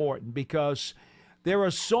is important because there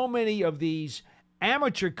are so many of these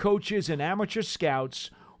amateur coaches and amateur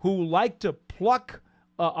scouts who like to pluck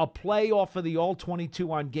a play off of the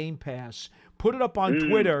All-22 on Game Pass, put it up on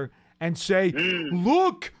Twitter, and say,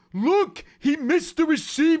 look, he missed the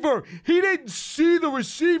receiver. He didn't see the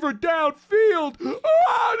receiver downfield.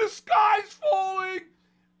 The sky's falling.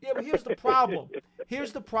 Yeah, but here's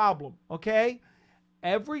the problem. Okay?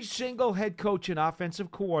 Every single head coach and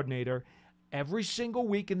offensive coordinator, every single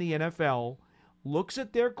week in the NFL, looks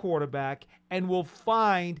at their quarterback and will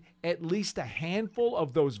find at least a handful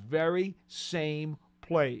of those very same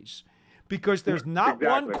plays. Because there's not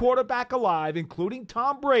one quarterback alive, including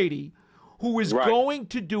Tom Brady, who is going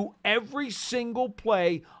to do every single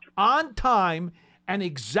play on time and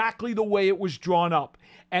exactly the way it was drawn up.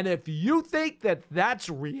 And if you think that that's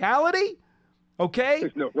reality,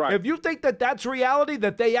 okay? If you think that that's reality,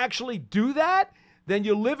 that they actually do that, then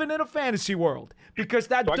you're living in a fantasy world because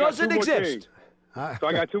that doesn't exist. So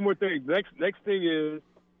I got two more things. Next thing is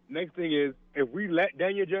if we let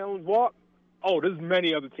Daniel Jones walk, there's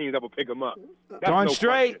many other teams that will pick him up. Darn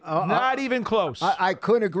straight. Not even close. I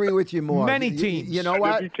couldn't agree with you more. Many teams. You know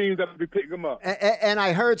what? There's teams that will pick him up. And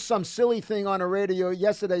I heard some silly thing on the radio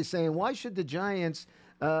yesterday saying, why should the Giants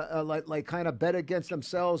like kind of bet against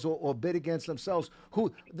themselves or bid against themselves?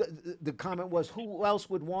 Who the comment was, who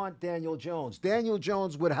else would want Daniel Jones? Daniel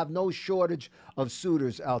Jones would have no shortage of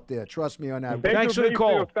suitors out there. Trust me on that. Thanks for the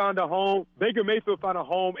call. Baker Mayfield found a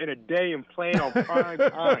home in a day and playing on prime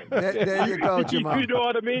time. There you go, Jamal. You know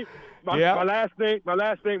what I mean? My last thing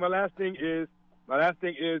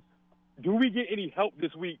is, do we get any help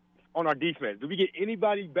this week on our defense? Do we get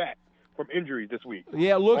anybody back from injuries this week?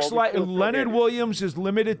 Yeah, it looks like Leonard Williams is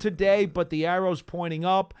limited today, but the arrow's pointing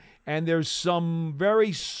up, and there's some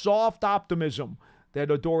very soft optimism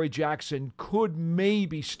that Adoree Jackson could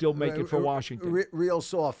maybe still make it for Washington. Real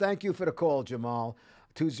soft. Thank you for the call, Jamal.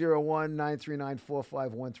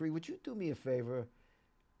 201-939-4513. Would you do me a favor?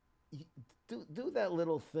 Do that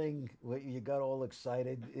little thing where you got all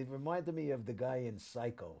excited. It reminded me of the guy in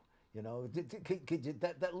Psycho. You know, could you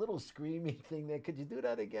that little screaming thing there? Could you do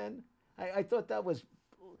that again? I thought that was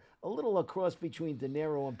a little a cross between De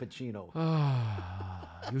Niro and Pacino.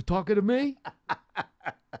 You talking to me?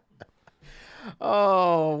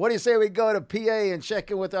 Oh, what do you say we go to PA and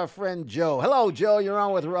check in with our friend Joe? Hello, Joe. You're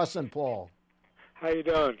on with Russ and Paul. How you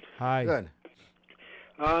doing? Hi. Good.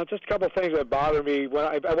 Just a couple of things that bother me. When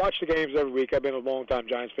I watch the games every week, I've been a long-time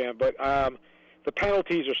Giants fan, but the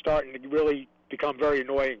penalties are starting to really become very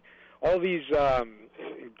annoying. All these,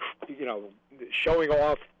 showing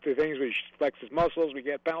off the things where he flexes muscles, we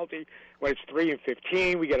get a penalty. When it's 3 and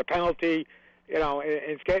 15, we get a penalty.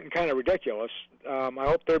 It's getting kind of ridiculous. I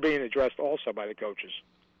hope they're being addressed also by the coaches.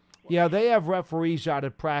 Yeah, they have referees out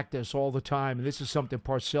at practice all the time, and this is something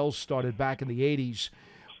Parcells started back in the 80s,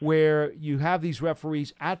 where you have these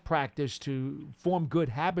referees at practice to form good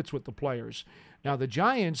habits with the players. Now, the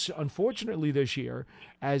Giants, unfortunately this year,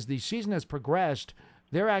 as the season has progressed,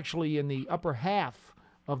 they're actually in the upper half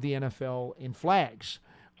of the NFL in flags.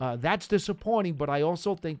 That's disappointing, but I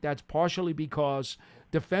also think that's partially because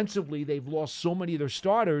defensively they've lost so many of their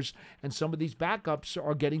starters, and some of these backups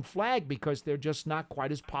are getting flagged because they're just not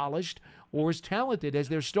quite as polished or as talented as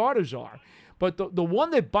their starters are. But the one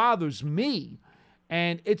that bothers me,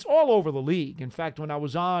 and it's all over the league. In fact, when I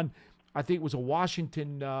was on, I think it was a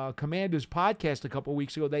Washington Commanders podcast a couple of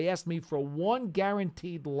weeks ago, they asked me for one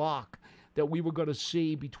guaranteed lock that we were going to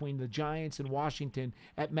see between the Giants and Washington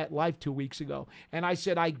at MetLife 2 weeks ago. And I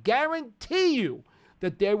said, I guarantee you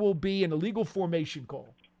that there will be an illegal formation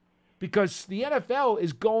call because the NFL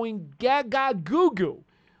is going gaga goo-goo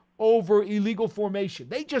over illegal formation.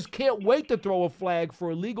 They just can't wait to throw a flag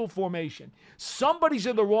for illegal formation. Somebody's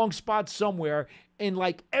in the wrong spot somewhere in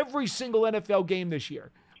like every single NFL game this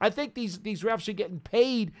year. I think these refs are getting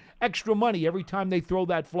paid extra money every time they throw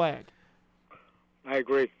that flag. I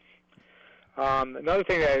agree. Another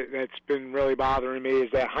thing that's been really bothering me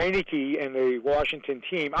is that Heineke and the Washington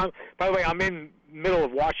team. By the way, I'm in middle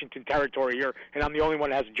of Washington territory here, and I'm the only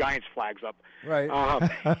one that has Giants flags up. Right.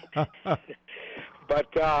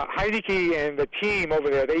 But Heineke and the team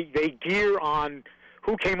over there, they gear on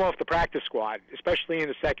who came off the practice squad, especially in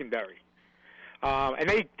the secondary. And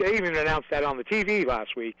they even announced that on the TV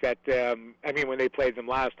last week. That when they played them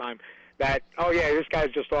last time, that, oh, yeah, this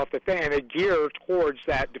guy's just off the thing, and they gear towards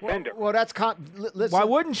that defender. Well, that's listen, Why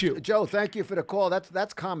wouldn't you? Joe, thank you for the call.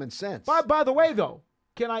 That's common sense. By the way, though,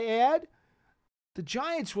 can I add? The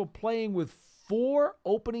Giants were playing with 4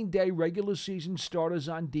 opening day regular season starters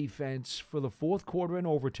on defense for the fourth quarter and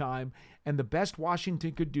overtime, and the best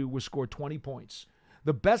Washington could do was score 20 points.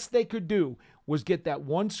 The best they could do was get that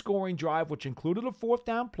one scoring drive, which included a fourth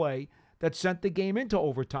down play that sent the game into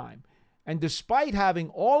overtime. And despite having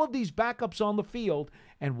all of these backups on the field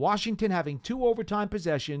and Washington having 2 overtime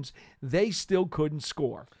possessions, they still couldn't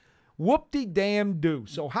score. Whoop-de-damn-do.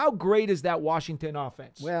 So how great is that Washington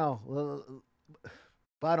offense? Well,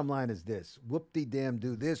 bottom line is this.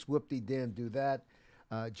 Whoop-de-damn-do this, whoop-de-damn-do that.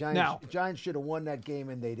 Giants should have won that game,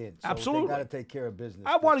 and they didn't. So absolutely. They got to take care of business.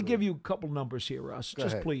 I want to give you a couple numbers here, Russ. Go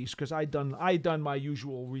just ahead. please, because I done my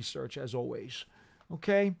usual research as always.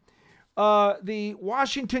 Okay? The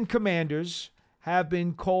Washington Commanders have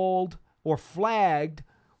been called or flagged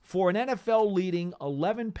for an NFL-leading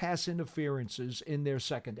 11 pass interferences in their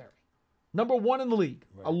secondary. Number 1 in the league,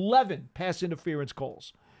 right. 11 pass interference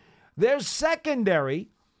calls. Their secondary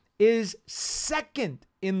is second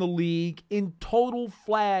in the league in total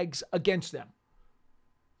flags against them.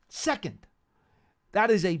 Second.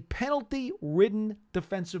 That is a penalty-ridden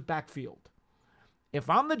defensive backfield. If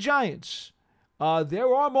I'm the Giants,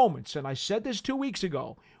 there are moments, and I said this 2 weeks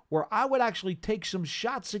ago, where I would actually take some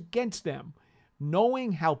shots against them,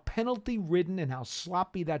 knowing how penalty-ridden and how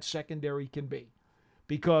sloppy that secondary can be.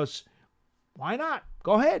 Because why not?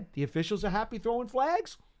 Go ahead. The officials are happy throwing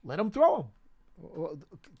flags. Let them throw them. Well,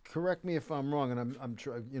 correct me if I'm wrong, and I'm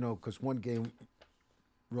trying, because one game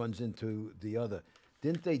runs into the other.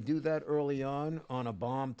 Didn't they do that early on a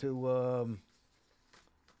bomb to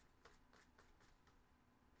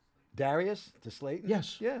Darius, to Slayton?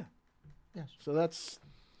 Yes. Yeah. Yes. So that's.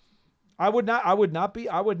 I would not be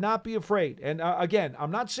afraid. And again,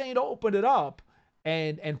 I'm not saying to open it up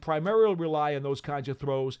and primarily rely on those kinds of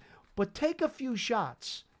throws, but take a few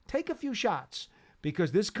shots. Take a few shots.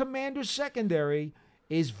 Because this Commanders secondary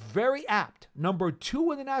is very apt, number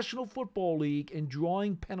 2 in the National Football League in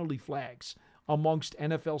drawing penalty flags amongst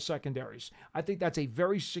NFL secondaries. I think that's a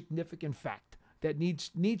very significant fact that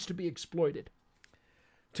needs to be exploited.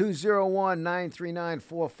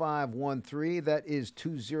 201-939-4513. That is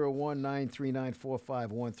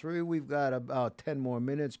 201-939-4513. We've got about 10 more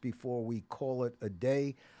minutes before we call it a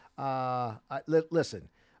day. Listen,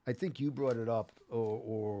 I think you brought it up,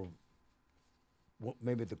 or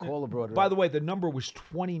maybe the caller brought it up. By the way, the number was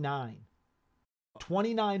 29.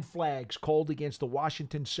 29 flags called against the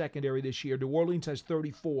Washington secondary this year. New Orleans has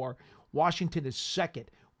 34. Washington is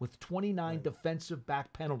second with 29 defensive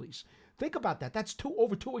back penalties. Think about that. That's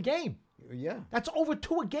over 2 a game. Yeah. That's over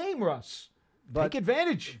 2 a game, Russ. Take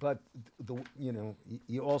advantage. But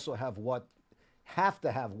you also have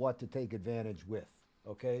to have what to take advantage with.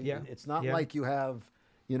 Okay? Yeah. It's not like you have,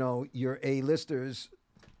 your A-listers,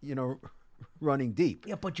 running deep.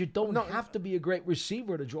 Yeah, but you don't have to be a great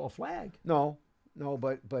receiver to draw a flag. No,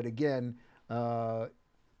 but again,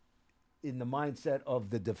 in the mindset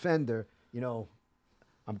of the defender,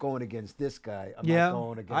 I'm going against this guy. I'm not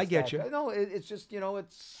going against I get that you. guy. No, it's just,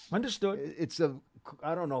 it's understood. It's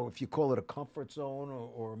I don't know if you call it a comfort zone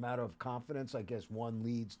or a matter of confidence. I guess one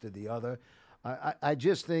leads to the other. I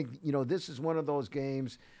just think, this is one of those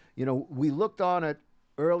games. We looked on it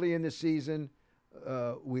early in the season.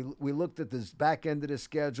 We looked at this back end of the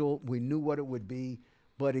schedule. We knew what it would be,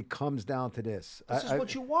 but it comes down to this. This is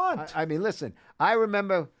what you want. I mean, listen, I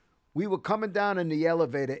remember we were coming down in the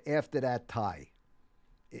elevator after that tie.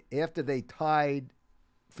 After they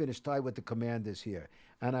finished tied with the Commanders here.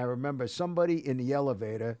 And I remember somebody in the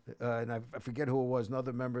elevator, and I forget who it was,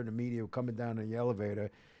 another member of the media coming down in the elevator,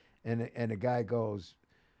 and the guy goes,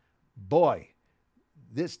 boy,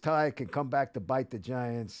 this tie can come back to bite the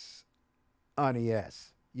Giants on the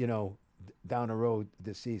ass, down the road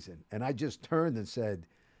this season. And I just turned and said,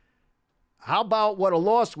 how about what a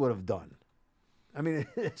loss would have done? I mean,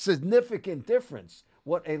 it's a significant difference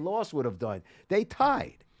what a loss would have done. They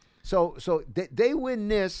tied. So they win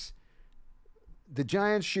this. The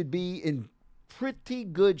Giants should be in pretty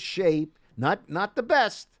good shape. Not the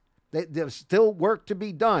best. There's still work to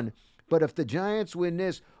be done. But if the Giants win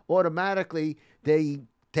this, automatically they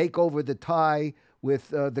take over the tie with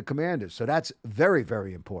the Commanders. So that's very,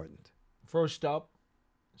 very important. First up,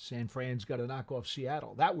 San Fran's got to knock off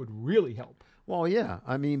Seattle. That would really help. Well, yeah.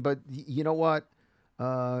 I mean, but you know what?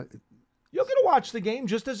 You're going to watch the game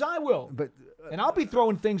just as I will. But and I'll be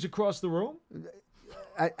throwing things across the room.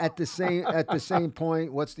 at the same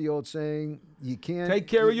point, what's the old saying? You can't take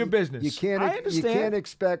care of your business. You can't. I understand. You can't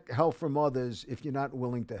expect help from others if you're not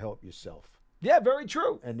willing to help yourself. Yeah, very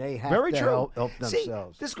true. And they have very to true. help See,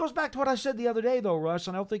 themselves. this goes back to what I said the other day, though, Russ,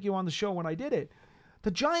 and I don't think you were on the show when I did it.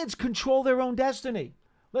 The Giants control their own destiny.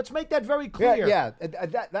 Let's make that very clear. Yeah.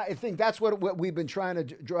 I think that's what we've been trying to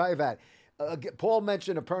drive at. Paul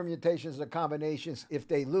mentioned the permutations and combinations if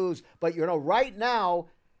they lose, but right now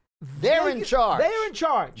they're in charge. They're in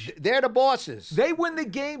charge. They're the bosses. They win the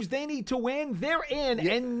games they need to win. They're in,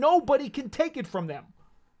 and nobody can take it from them.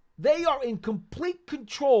 They are in complete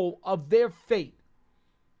control of their fate.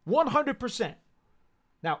 100%.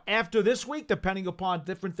 Now, after this week, depending upon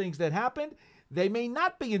different things that happened, they may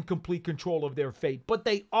not be in complete control of their fate, but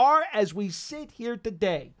they are as we sit here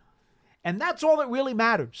today. And that's all that really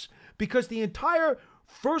matters, because the entire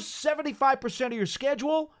first 75% of your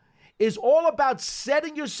schedule is all about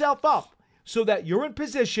setting yourself up so that you're in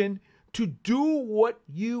position to do what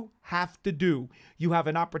you have to do. You have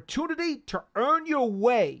an opportunity to earn your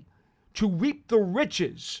way to reap the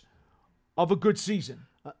riches of a good season.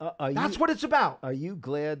 That's what it's about. Are you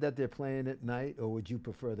glad that they're playing at night, or would you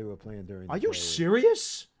prefer they were playing during the day? Are you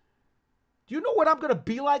serious? Do you know what I'm going to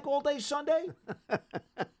be like all day Sunday?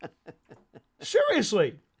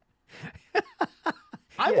 Seriously.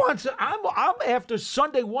 I'm after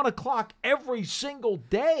Sunday 1 o'clock every single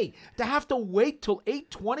day. To have to wait till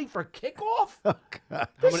 8:20 for kickoff? Oh, God.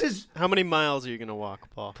 How many miles are you going to walk,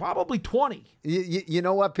 Paul? Probably 20. You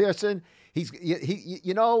know what, Pearson?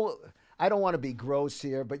 I don't want to be gross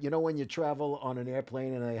here, but when you travel on an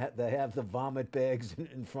airplane and they have the vomit bags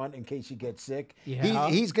in front in case you get sick,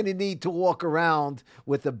 he's going to need to walk around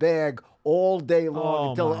with a bag all day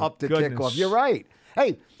long until up to kickoff. You're right.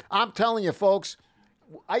 Hey, I'm telling you, folks,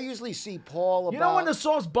 I usually see Paul about... You know when the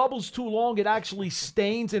sauce bubbles too long, it actually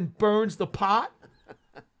stains and burns the pot?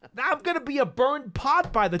 I'm going to be a burned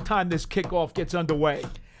pot by the time this kickoff gets underway.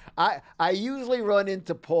 I usually run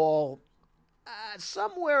into Paul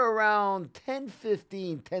somewhere around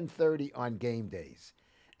 10:15, 10:30 on game days.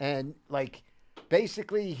 And,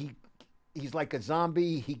 basically, he's like a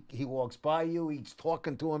zombie. He walks by you. He's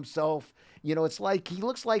talking to himself. It's like he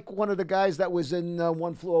looks like one of the guys that was in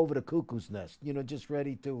One Flew Over the Cuckoo's Nest, just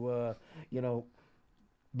ready to,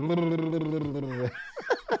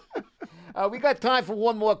 we got time for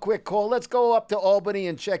one more quick call. Let's go up to Albany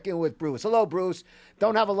and check in with Bruce. Hello, Bruce.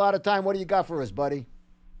 Don't have a lot of time. What do you got for us, buddy?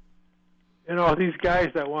 These guys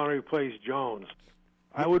that want to replace Jones,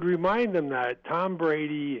 I would remind them that Tom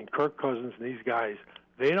Brady and Kirk Cousins and these guys,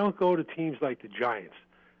 they don't go to teams like the Giants.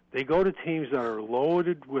 They go to teams that are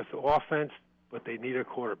loaded with offense, but they need a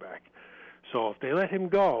quarterback. So if they let him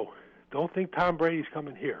go, don't think Tom Brady's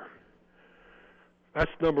coming here.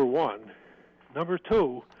 That's number one. Number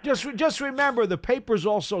two. Just remember, the papers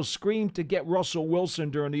also screamed to get Russell Wilson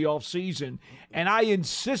during the offseason, and I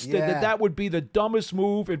insisted that would be the dumbest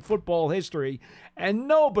move in football history, and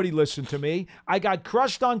nobody listened to me. I got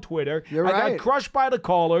crushed on Twitter. I got crushed by the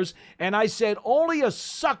callers, and I said only a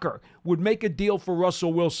sucker would make a deal for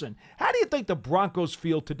Russell Wilson. How do you think the Broncos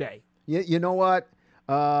feel today? You know what?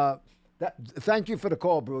 Thank you for the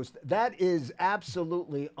call, Bruce. That is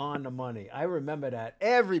absolutely on the money. I remember that.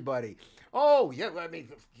 Everybody. Oh, yeah,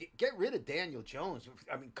 get rid of Daniel Jones.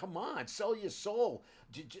 Come on, sell your soul.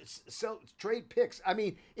 Just trade picks.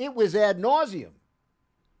 It was ad nauseum.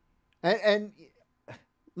 And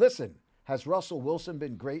listen, has Russell Wilson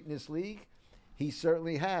been great in this league? He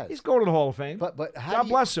certainly has. He's going to the Hall of Fame. But God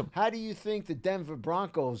bless him. How do you think the Denver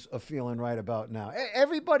Broncos are feeling right about now?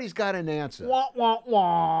 Everybody's got an answer. Wah, wah,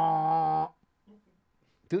 wah.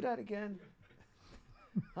 Do that again.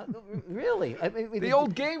 Really? The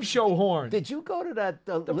old game show horn. Did you go to that?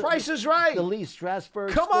 The Price is Right. The Lee Strasberg.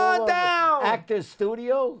 Come on down. Actors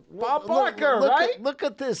Studio. Bob Barker, right? Look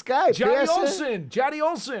at this guy. Johnny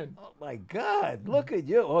Olsen. Oh, my God. Look at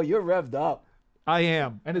you. Oh, you're revved up. I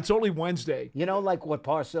am. And it's only Wednesday. Like what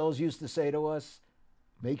Parcells used to say to us?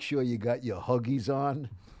 Make sure you got your Huggies on.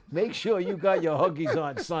 Make sure you got your Huggies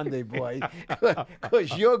on Sunday, boy,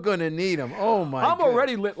 because you're going to need them. Oh, my God. I'm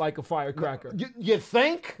already lit like a firecracker. You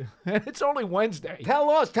think? It's only Wednesday.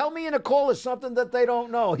 Tell me in a caller something that they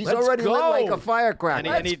don't know. He's already lit like a firecracker.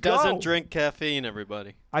 And he doesn't drink caffeine,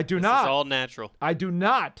 everybody. I do not. It's all natural. I do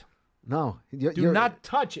not. No. Do not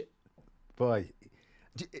touch it. Boy,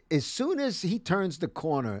 as soon as he turns the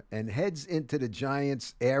corner and heads into the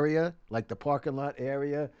Giants area, like the parking lot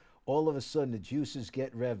area, all of a sudden the juices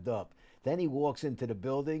get revved up. Then he walks into the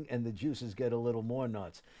building and the juices get a little more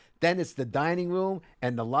nuts. Then it's the dining room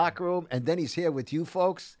and the locker room, and then he's here with you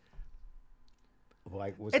folks.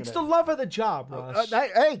 Like, It's the love of the job, Russ.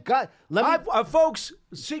 hey, God, folks,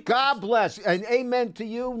 God bless and amen to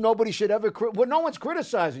you. Nobody should ever. No one's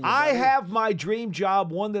criticizing you. I buddy. have my dream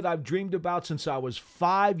job, one that I've dreamed about since I was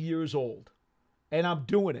 5 years old, and I'm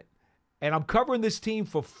doing it. And I'm covering this team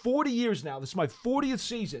for 40 years now. This is my 40th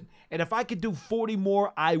season, and if I could do 40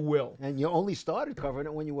 more, I will. And you only started covering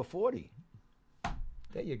it when you were 40.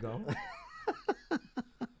 There you go.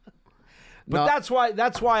 But that's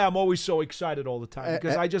why I'm always so excited all the time,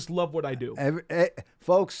 because I just love what I do.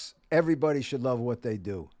 Folks, everybody should love what they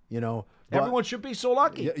do. Everyone should be so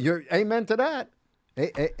lucky. You're amen to that.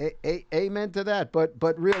 Amen to that.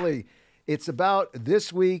 But really, it's about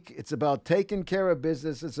this week. It's about taking care of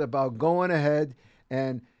business. It's about going ahead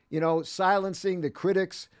and silencing the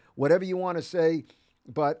critics, whatever you want to say.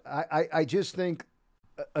 But I just think,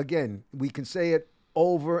 again, we can say it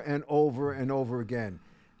over and over and over again.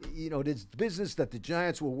 This business that the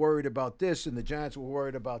Giants were worried about this and the Giants were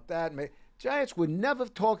worried about that. Giants would never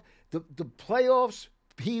talk. The playoffs,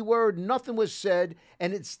 P-word, nothing was said,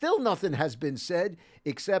 and it's still nothing has been said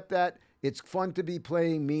except that it's fun to be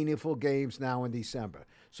playing meaningful games now in December.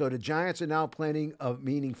 So the Giants are now playing a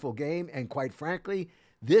meaningful game, and quite frankly,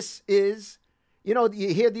 this is, you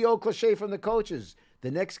hear the old cliche from the coaches, the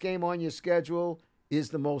next game on your schedule is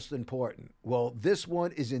the most important. Well, this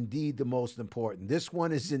one is indeed the most important. This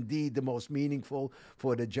one is indeed the most meaningful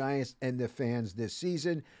for the Giants and their fans this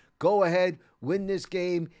season. Go ahead, win this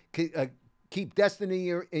game, keep destiny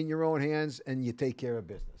in your own hands, and you take care of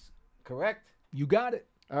business. Correct? You got it.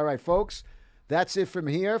 All right, folks. That's it from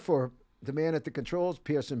here for the man at the controls,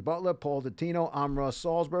 Pearson Butler, Paul Dottino. I'm Russ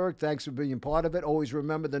Salzberg. Thanks for being part of it. Always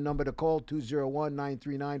remember the number to call,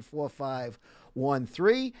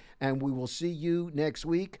 201-939-4513. And we will see you next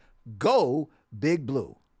week. Go Big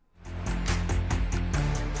Blue.